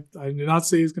 Yeah, I did not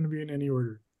say he's going to be in any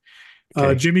order.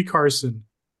 Okay. Jimmy Carson,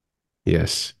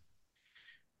 Yes.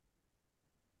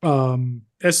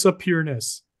 Essa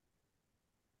Piernes,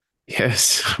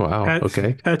 Yes. Wow.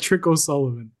 Okay. Patrick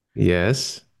O'Sullivan.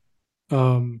 Yes.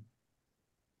 Um,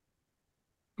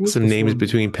 who was Some names before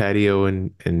between Moore? Patio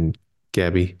and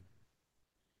Gabby,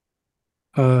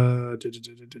 Uh,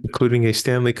 including a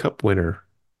Stanley Cup winner.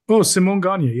 oh, Simone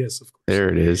Gagne. Yes, of course. There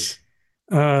it is.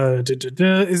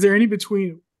 Is there any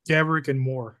between Gaborik and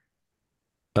Moore?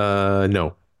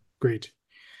 No. Great.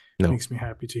 No. Makes me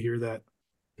happy to hear that.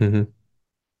 Hmm.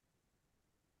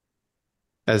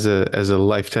 As a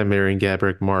lifetime Marion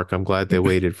Gabrick mark, I'm glad they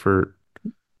waited for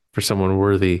someone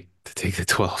worthy to take the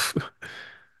 12.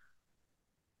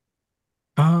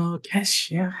 Gosh,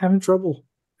 yeah, having trouble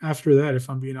after that, if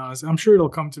I'm being honest. I'm sure it'll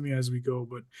come to me as we go,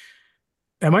 but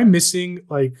am I missing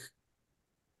like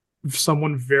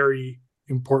someone very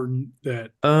important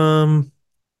that Um,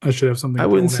 I should have I something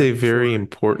wouldn't thrown at say me very for?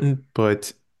 important,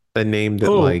 but a name that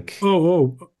Oh, like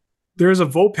oh, oh, there's a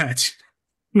Volpat.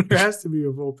 There has to be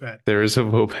a Volpat. there is a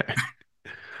Vopat.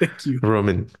 Thank you.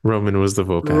 Roman was the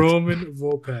Vopat. Roman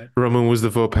Volpat. Roman was the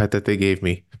Vopat that they gave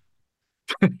me.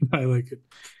 I like it.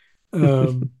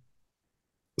 Um,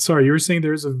 sorry, you were saying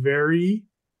there's a very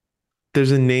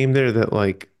There's a name there that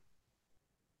like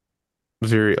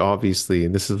very obviously,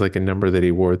 and this is like a number that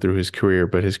he wore through his career,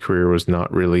 but his career was not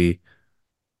really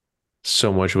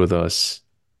so much with us.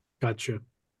 gotcha.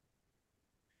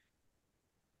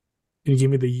 Can you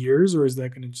give me the years, or is that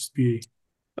going to just be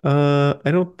I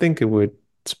don't think it would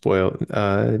spoil.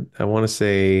 I want to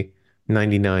say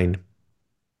 99.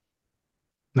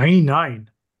 99?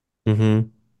 Hmm.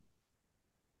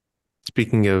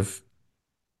 Speaking of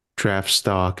draft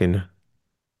stock and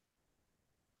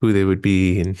who they would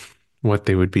be and what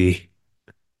they would be.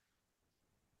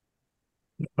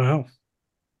 Wow,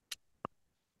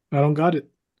 I don't got it.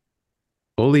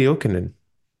 Olli Jokinen.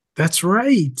 That's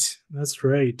right. That's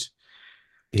right.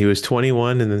 He was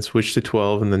 21 and then switched to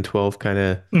 12, and then 12 kind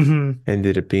of Hmm.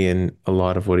 ended up being a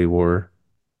lot of what he wore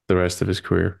the rest of his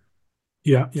career.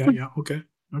 Yeah, yeah, yeah. Okay,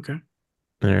 okay.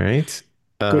 All right.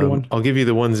 Good one. I'll give you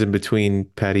the ones in between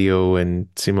Patio and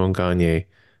Simon Gagne.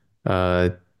 Uh,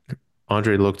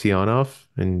 Andrei Loktionov,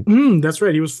 and That's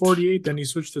right. He was 48, then he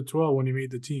switched to 12 when he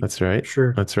made the team. that's right.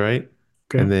 Sure. That's right.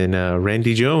 Okay. And then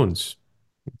Randy Jones,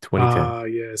 2010. Ah,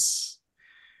 yes.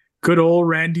 Good old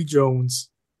Randy Jones,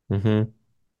 Hmm.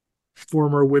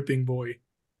 former whipping boy.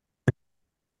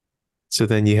 So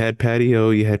then you had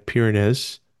Patio, you had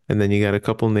Pyrenes, and then you got a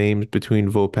couple names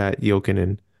between Vopat,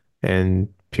 Jokinen, and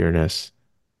Pyrenes.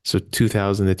 So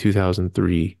 2000 to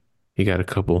 2003, you got a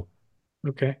couple.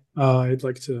 Okay. I'd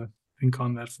like to think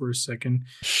on that for a second.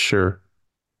 Sure.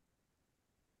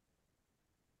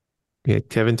 You had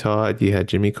Kevin Todd, you had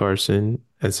Jimmy Carson,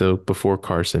 and so before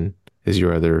Carson is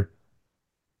your other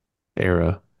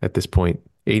era at this point.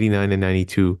 89 and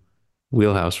 92,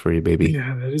 wheelhouse for you, baby.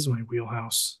 Yeah, that is my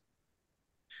wheelhouse.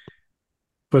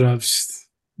 But I'm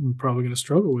probably going to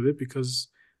struggle with it because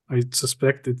I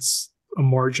suspect it's a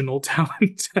marginal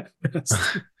talent at best.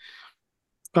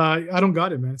 I don't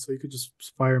got it, man. So you could just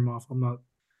fire him off. I'm not.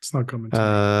 It's not coming to me.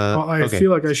 I Okay, feel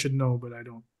like I should know, but I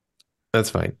don't. that's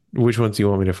fine. Which ones do you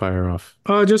want me to fire off?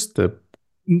 Just The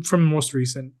from most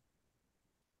recent.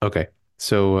 Okay.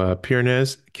 So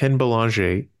Pyrenes, Ken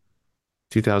Belanger,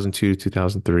 2002 to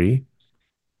 2003.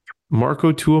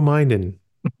 Marco Tuomainen.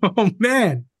 Oh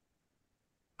man.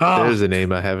 There's Ah, a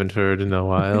name I haven't heard in a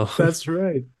while. that's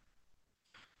right.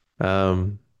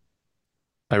 um,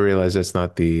 I realize that's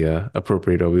not the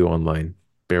appropriate Obi-Wan line.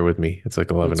 Bear with me. It's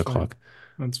like 11 That's fine. o'clock.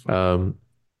 That's fine. Um,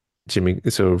 so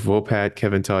Vopat,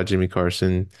 Kevin Todd, Jimmy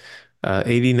Carson,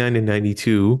 89 and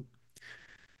 92.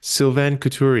 Sylvain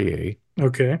Couturier,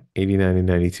 Okay. 89 and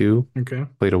 92. Okay.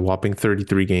 Played a whopping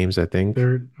 33 games, I think.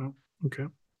 There. Oh, okay.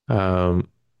 Um,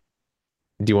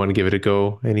 do you want to give it a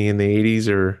go? Any in the 80s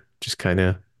or just kind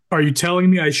of Are you telling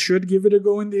me I should give it a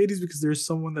go in the 80s because there's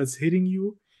someone that's hitting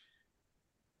you?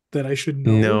 that I should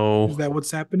know? Is No. that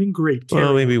what's happening? Great. Well,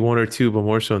 Carry maybe on. one or two, but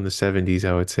more so in the 70s,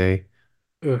 I would say.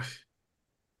 Ugh.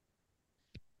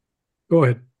 Go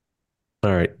ahead.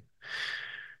 All right.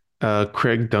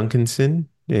 Craig Duncanson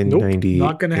in Nope. Not 90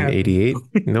 gonna and happen. 88.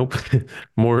 Nope.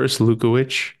 Morris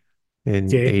Lukowicz in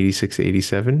Okay. 86,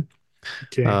 87.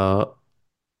 Okay. Uh,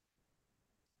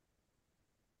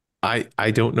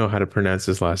 I don't know how to pronounce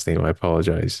his last name. I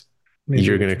apologize. Maybe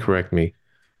You're I going to can. correct me.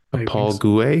 I think Paul so.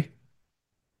 Gouet,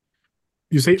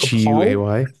 You say a Paul?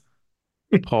 Guay.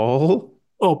 Paul,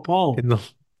 Oh, Paul. and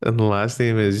the last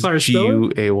name is Sorry,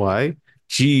 spell it. Guay.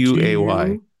 G Guay.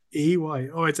 U A Y.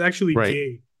 Oh, it's actually Right.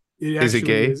 gay. It Is it actually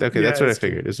gay? is. Okay, Yeah, that's what I it's gay.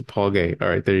 figured. It's a Paul Gay. All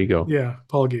right, there you go. Yeah,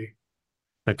 Paul Gay.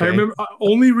 I Okay. remember.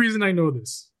 Only reason I know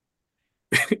this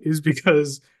is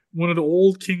because one of the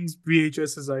old Kings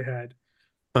VHSs I had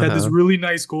this Uh-huh. really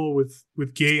nice goal with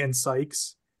Gay and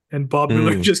Sykes, and Bob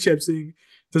Miller Mm, just kept saying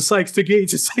to Sykes to Gay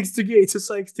to Sykes to Gay to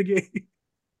Sykes to Gay.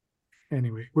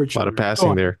 Anyway, we're a lot of children. Go passing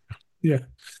on. there. Yeah.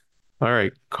 All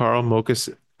right, Carl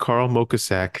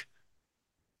Mokasak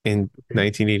in Okay.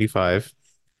 1985.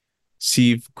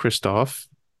 Steve Christoph,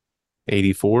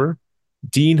 84.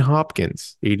 Dean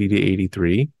Hopkins, 80 to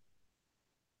 83.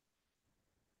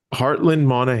 Heartland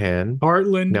Monahan,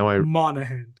 Heartland now I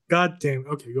Monahan. God damn.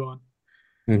 Okay, go on.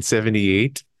 in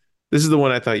 78. This is the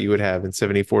one I thought you would have in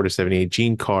 74 to 78.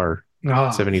 Gene Carr, Ah,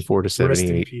 74 to rest in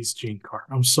 78. peace, Gene Carr.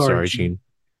 I'm sorry, Sorry, Gene. Gene.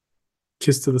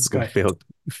 Kiss to the We sky.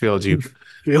 failed you.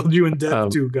 Failed you in death Um,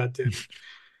 too. God damn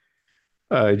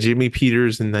it. Jimmy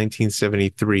Peters in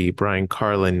 1973, Brian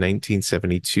Carlin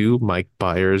 1972, Mike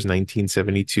Byers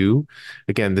 1972.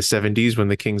 Again, the 70s when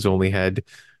the Kings only had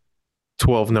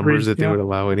 12 numbers that they Yeah, would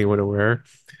allow anyone to wear.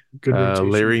 good rotation.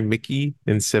 Larry Mickey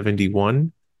in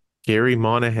 71, Gary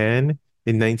Monahan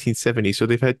in 1970. So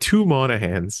they've had two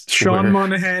Monahans Sean where,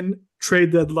 Monahan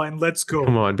trade deadline. Let's come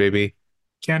go. on, baby.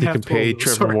 Can't You have can 12 pay though.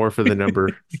 Trevor Sorry. Moore for the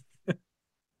number.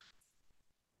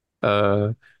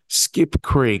 Uh, Skip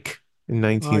Craik in Ah,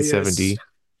 yes. 1970.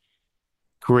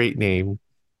 Great name.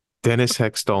 Dennis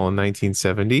Hextall in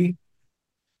 1970.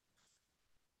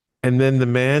 And then the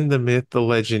man, the myth, the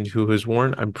legend who has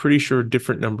worn, I'm pretty sure, a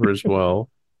different number as well.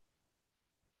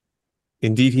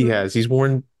 Indeed, he has. He's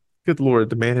worn, good Lord,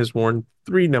 the man has worn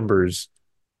three numbers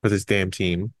for this damn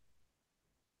team.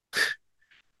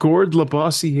 Gord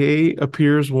Labossiere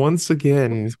appears once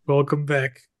again. Welcome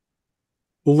back.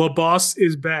 La Boss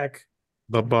is back.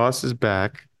 The boss is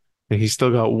back, and he's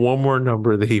still got one more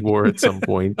number that he wore at some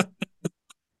point.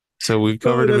 So we've Oh,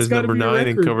 covered him that's as got to number be a nine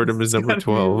and record. covered him as It's number got to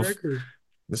be a 12. record.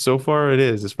 So far, it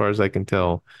is, as far as I can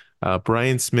tell.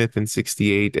 Brian Smith in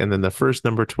 68, and then the first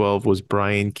number 12 was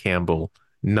Brian Campbell,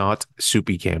 not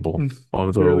Soupy Campbell, Clearly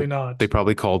although they not.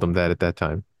 probably called him that at that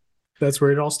time. That's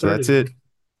where it all So that's started, man. it.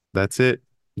 That's it.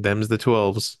 Them's the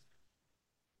 12s.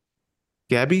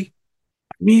 Gabby,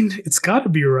 I mean, it's got to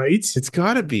be right. it's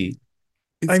gotta be.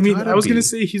 It's I mean, gotta I was gonna be.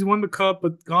 say he's won the cup,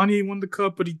 but Gagne won the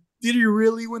cup, but he did he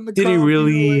really win the Did he cup?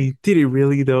 really? Did he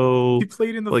really He though?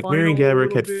 played in the Like Marion final a Gabrick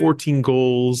little had bit. 14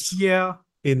 goals Yeah,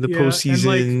 in the yeah, and like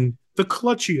postseason. the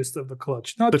clutchiest of the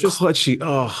clutch, not The just clutchy,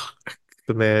 oh,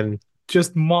 the man.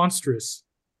 monstrous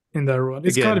in that run.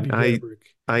 It's got to Again, be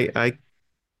Gabrick. I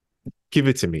give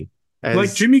it to me. Like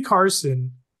As Jimmy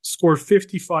Carson scored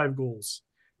 55 goals,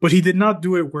 but he did not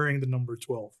do it wearing the number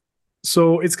 12.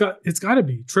 So it's got to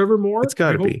be Trevor it's Moore.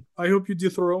 gotta be. I hope you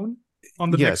dethrone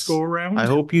on the next go Yes. I around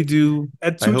hope you do.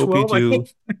 at I hope you 212. I hope.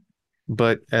 do.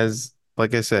 But as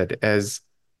like I said, as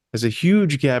a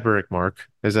huge Gabrick mark,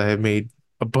 as I have made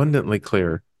abundantly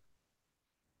clear,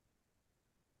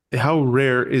 how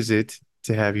rare is it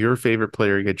to have your favorite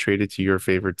player get traded to your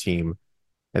favorite team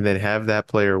and then have that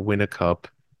player win a cup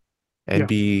and Yeah,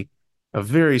 be a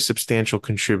very substantial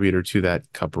contributor to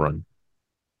that cup run?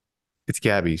 It's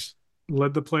Gabby's,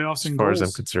 led the playoffs as in far as I'm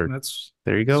goals. concerned. That's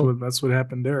There you go. that's what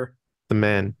happened there. The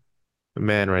man, the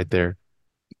man right there.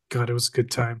 God, it was a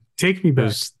good time. Take me It back.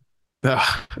 was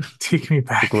ah, Take me the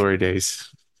back. glory days.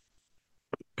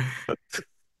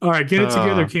 All right, get it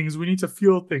together, Ah, Kings. We need to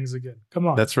feel things again. Come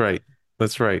on. that's right.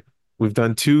 That's right. We've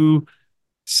done two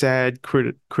sad,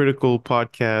 critical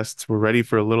podcasts. We're ready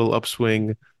for a little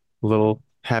upswing, a little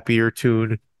happier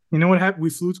tune. You know what happened?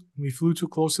 We flew too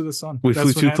close to the sun. We flew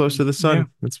That's what too close happened. to the Yeah, sun.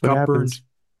 That's what got burned. happens.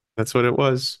 That's what it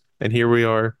was. And here we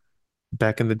are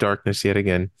back in the darkness yet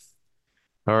again.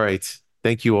 All right.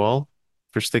 Thank you all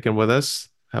for sticking with us.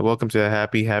 Welcome to a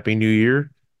happy new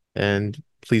year. And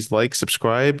please like,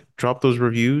 subscribe, drop those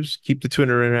reviews, keep the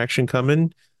Twitter interaction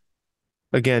coming.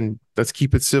 Again, let's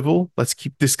keep it civil. Let's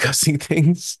keep discussing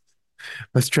things.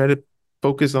 Let's try to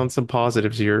focus on some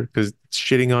positives here because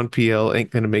shitting on PL ain't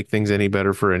going to make things any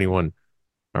better for anyone.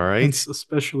 All and right.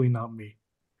 especially not me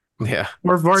Yeah.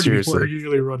 or Vardy, who are Seriously.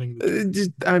 usually running the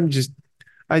team.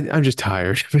 I'm just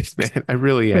tired of it, man. I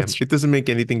really am. That's It doesn't make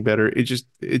anything better. It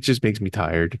just makes me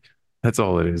tired. That's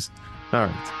all it is. All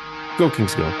right. Go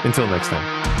Kings go. Until next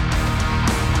time.